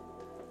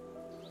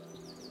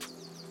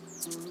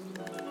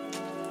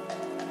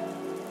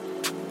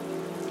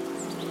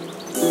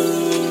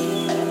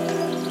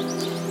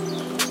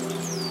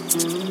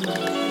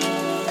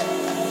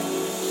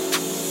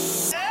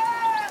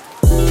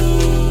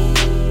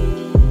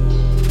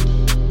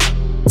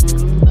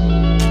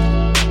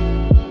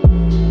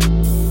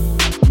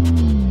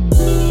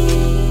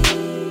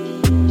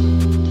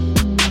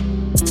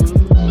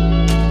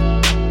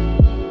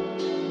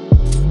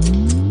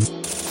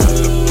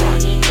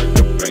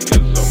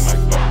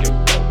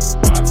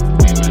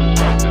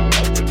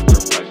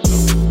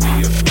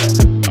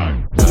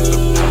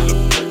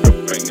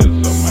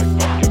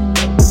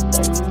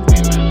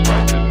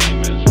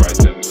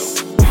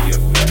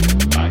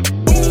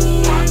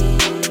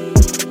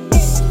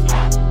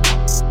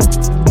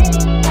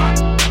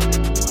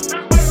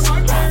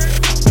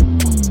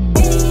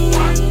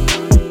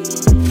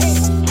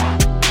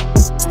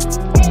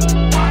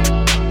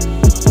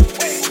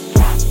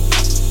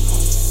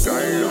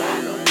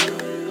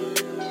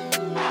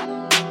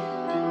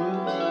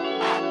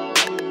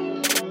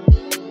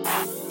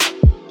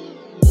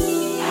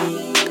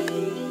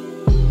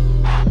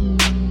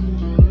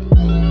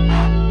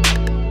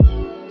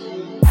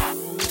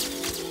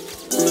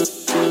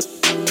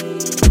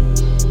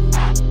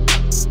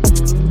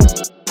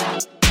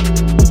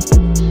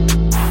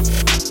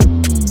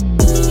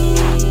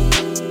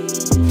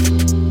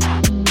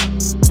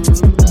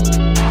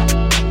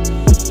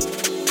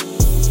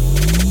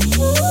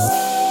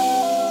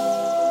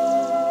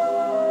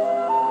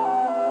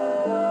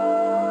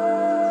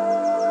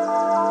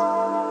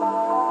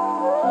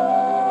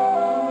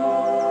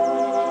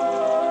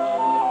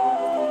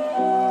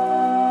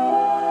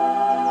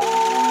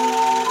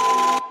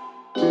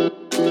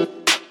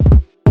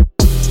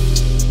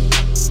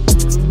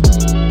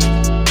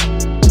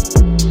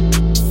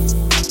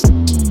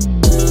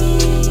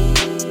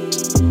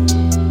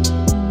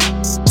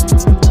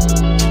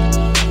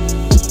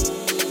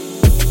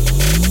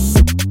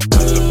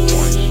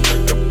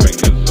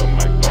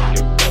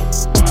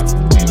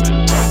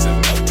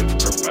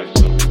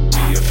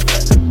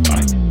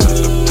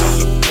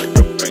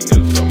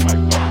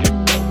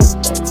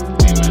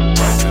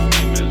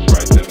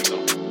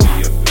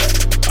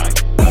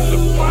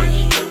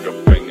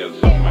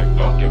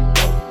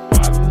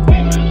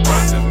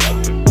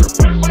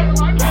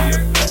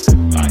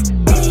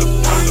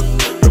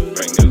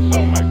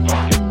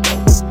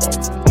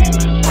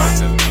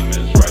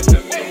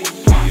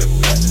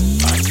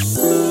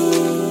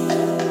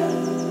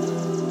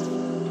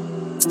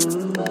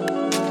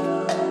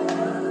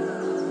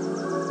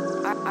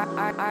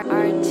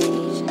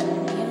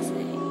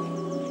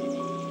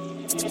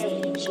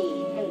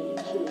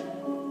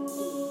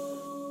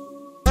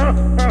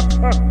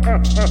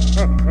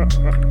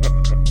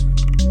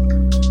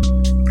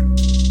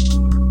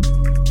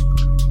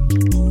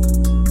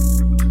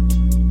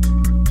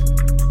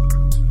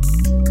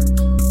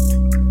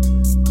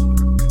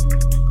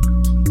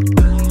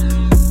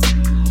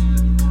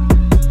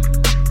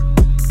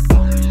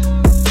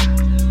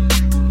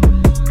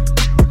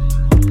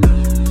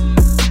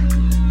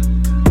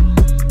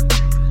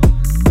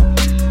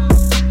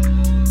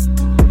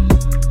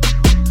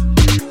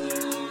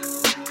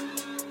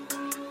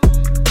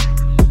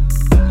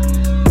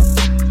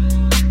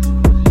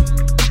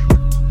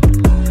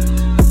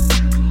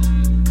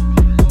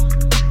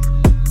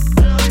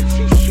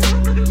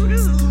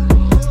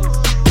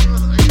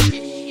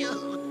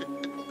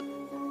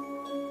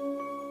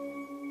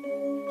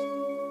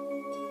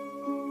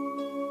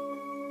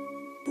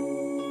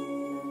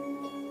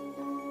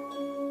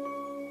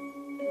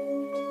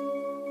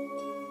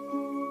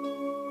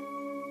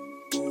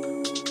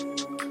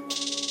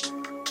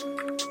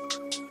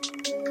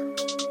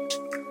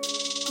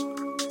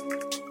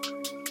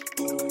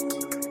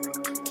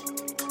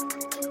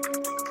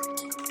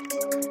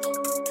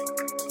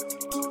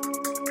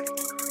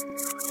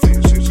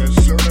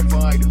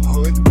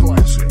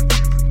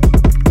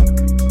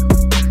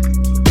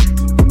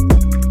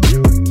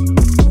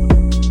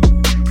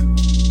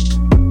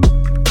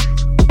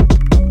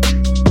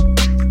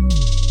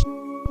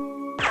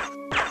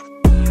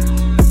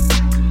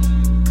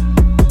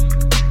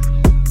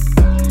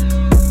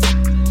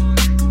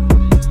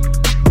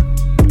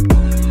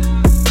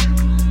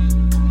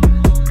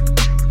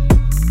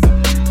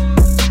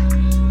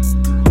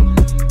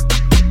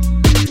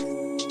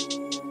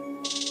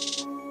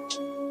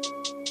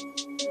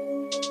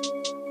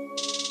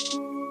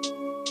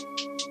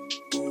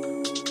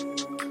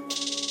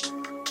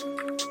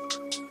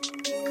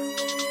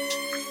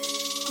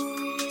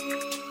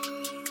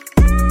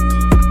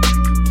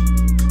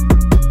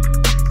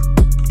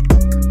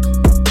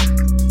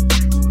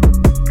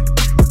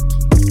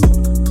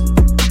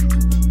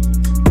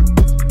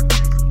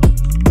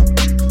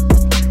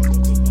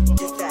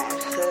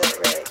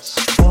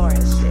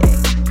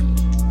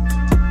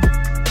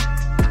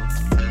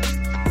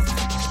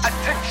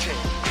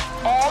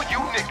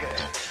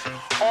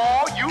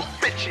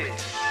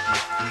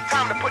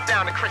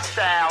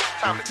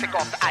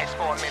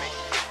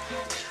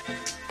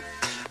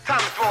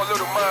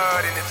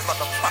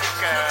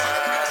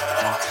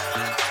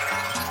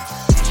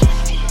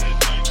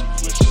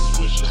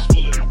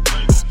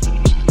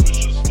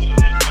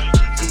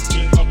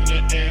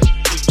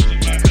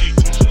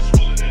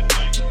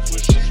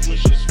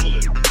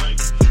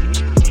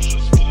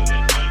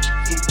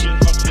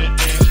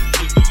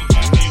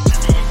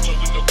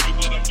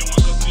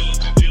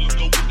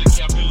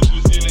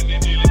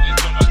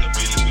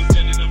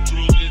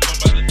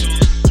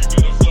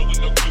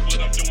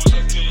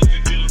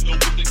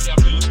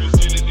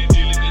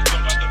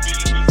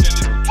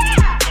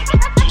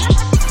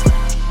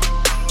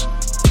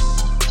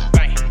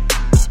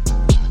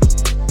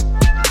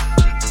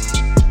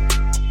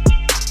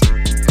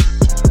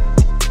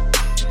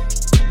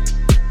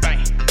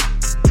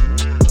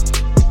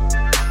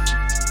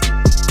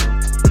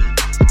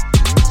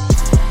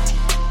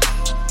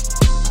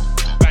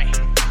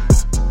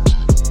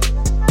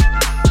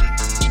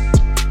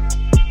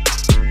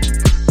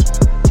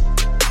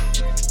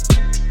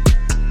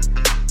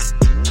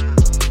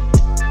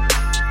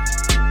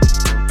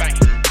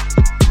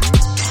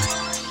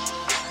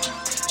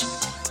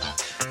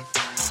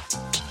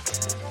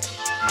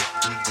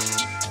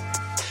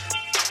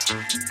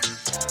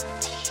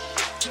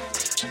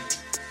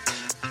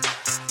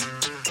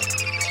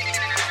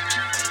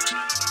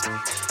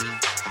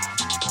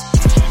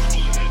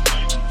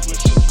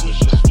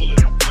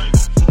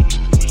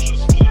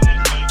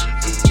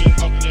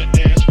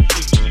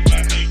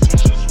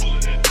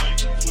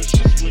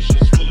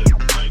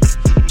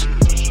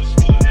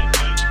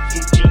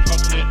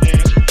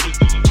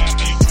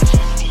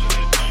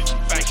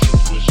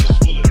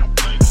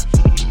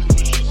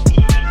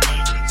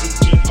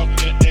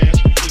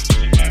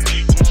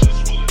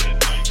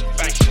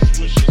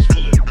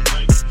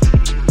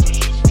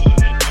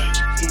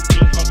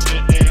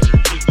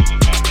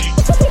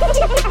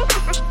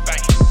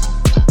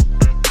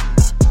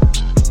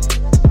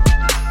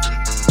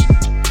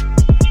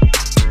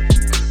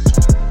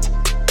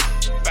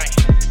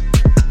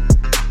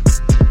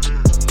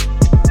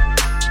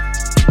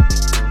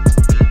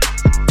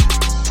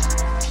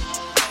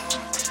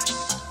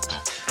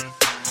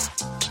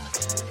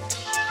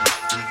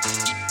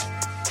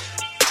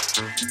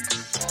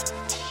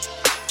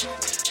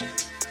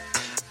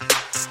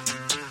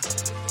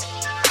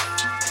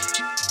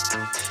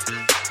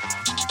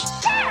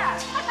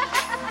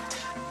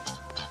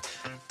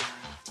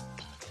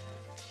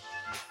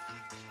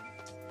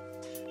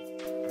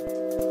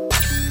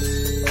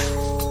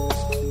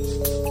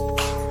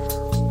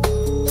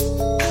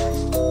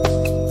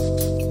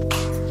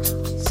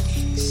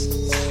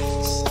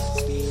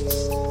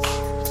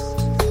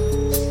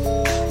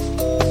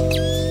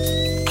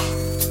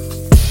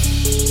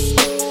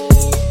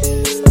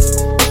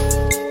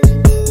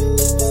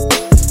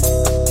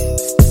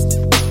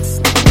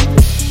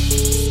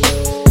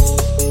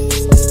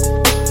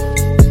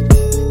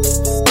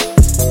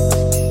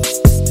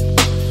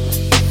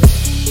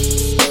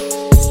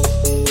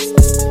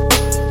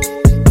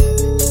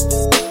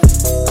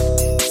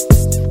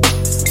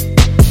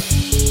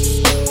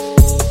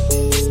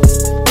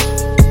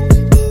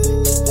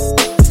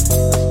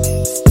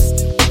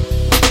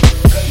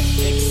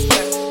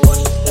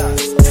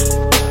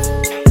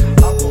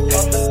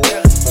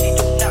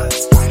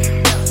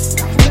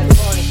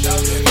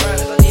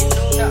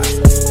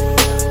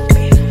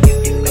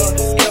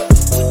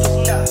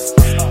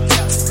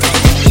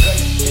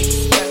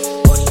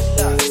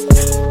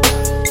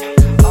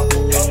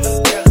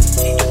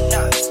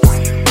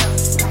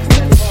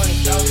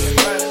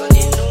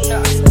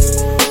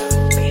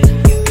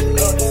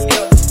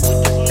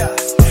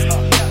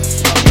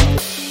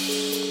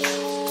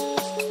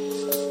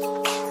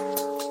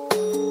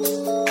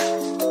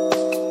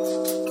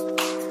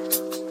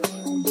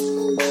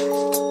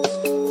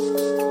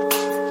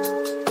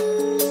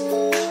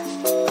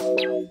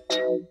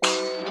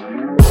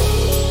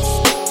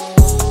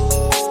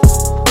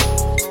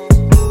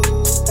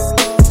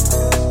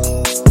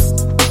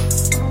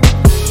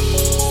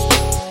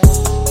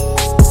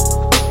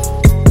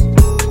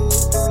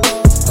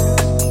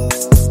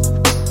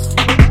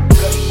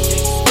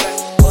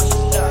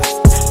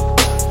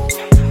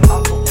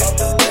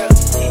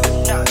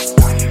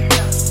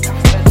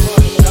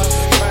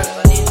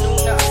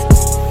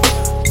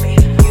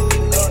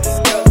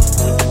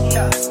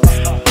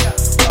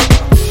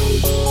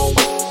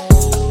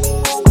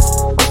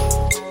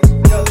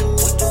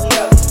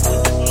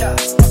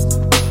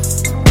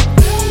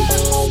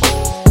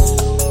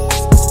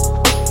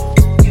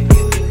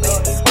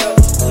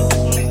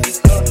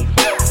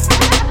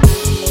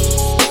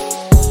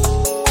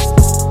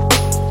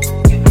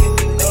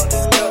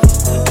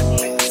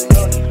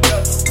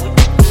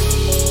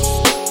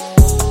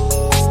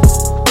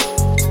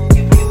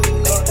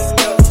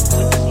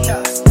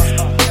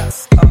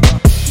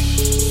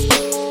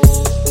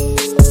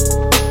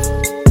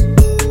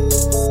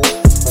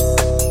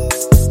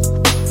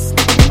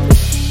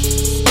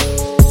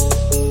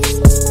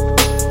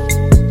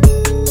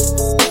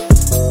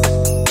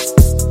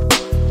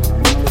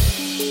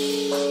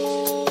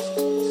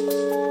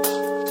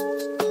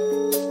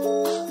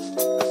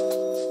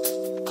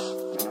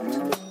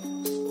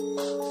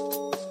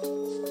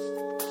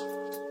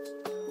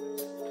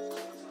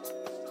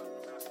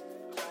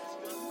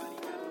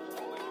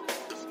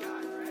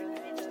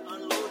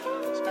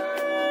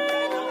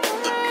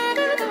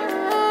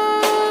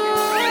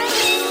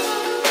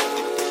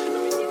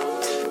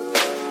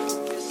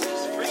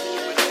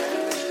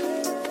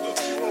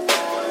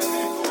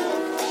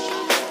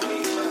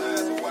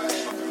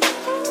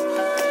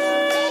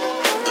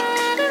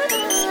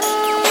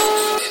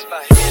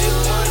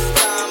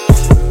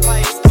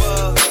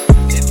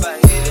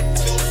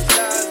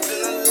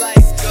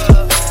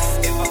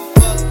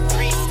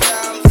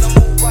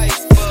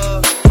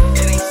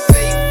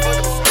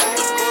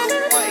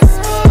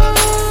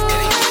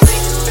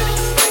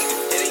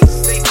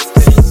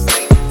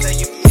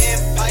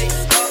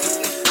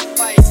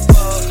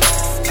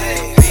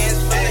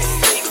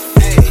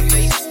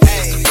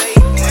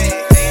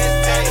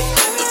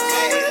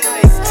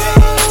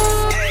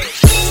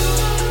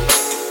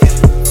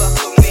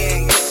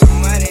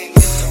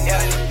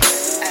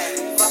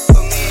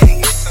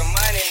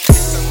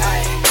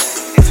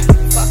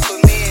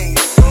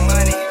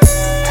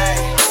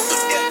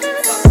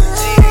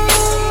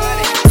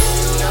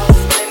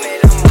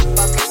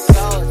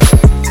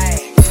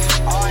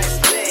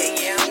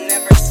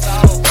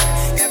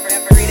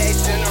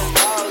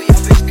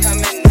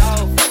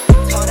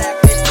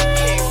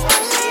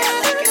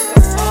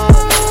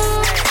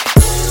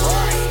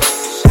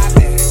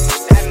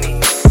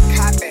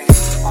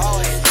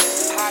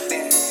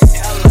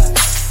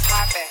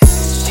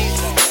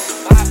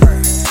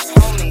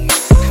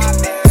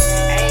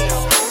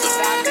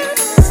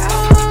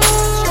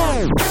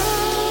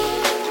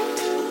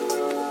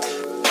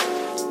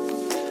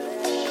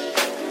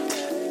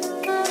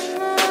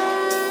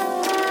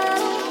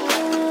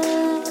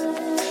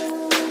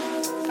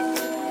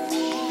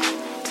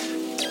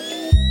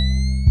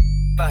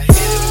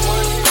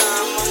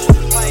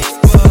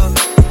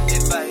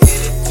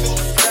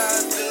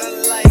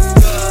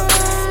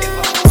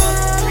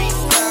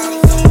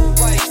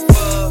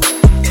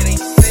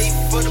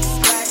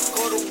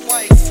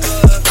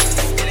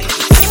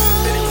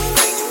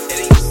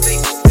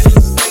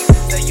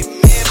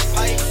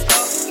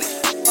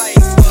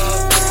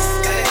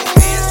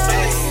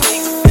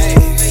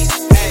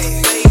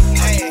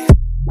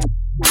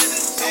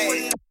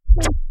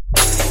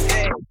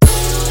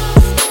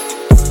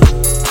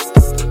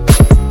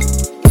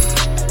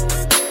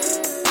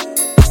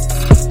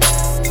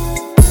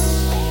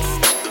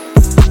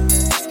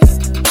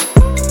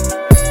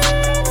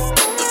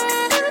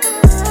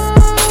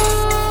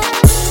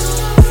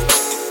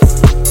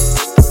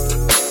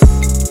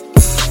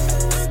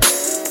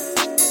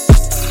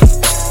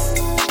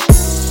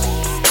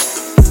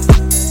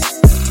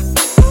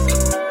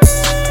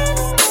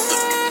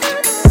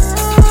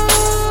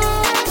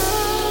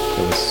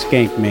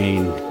 Skank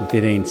Main with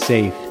It Ain't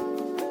Safe.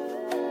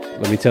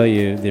 Let me tell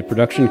you, the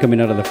production coming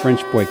out of the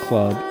French Boy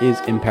Club is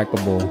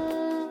impeccable.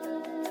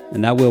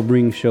 And that will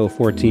bring show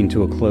 14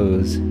 to a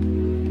close.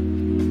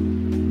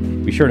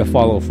 Be sure to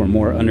follow for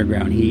more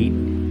underground heat.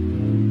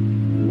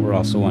 We're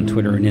also on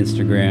Twitter and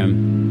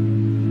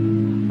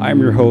Instagram. I'm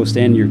your host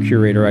and your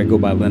curator. I go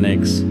by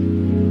Linux.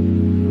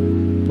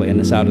 Playing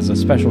this out as a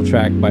special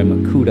track by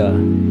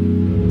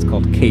Makuta. It's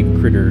called Cave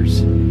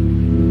Critters.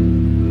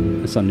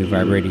 It's on New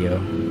Vibe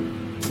Radio.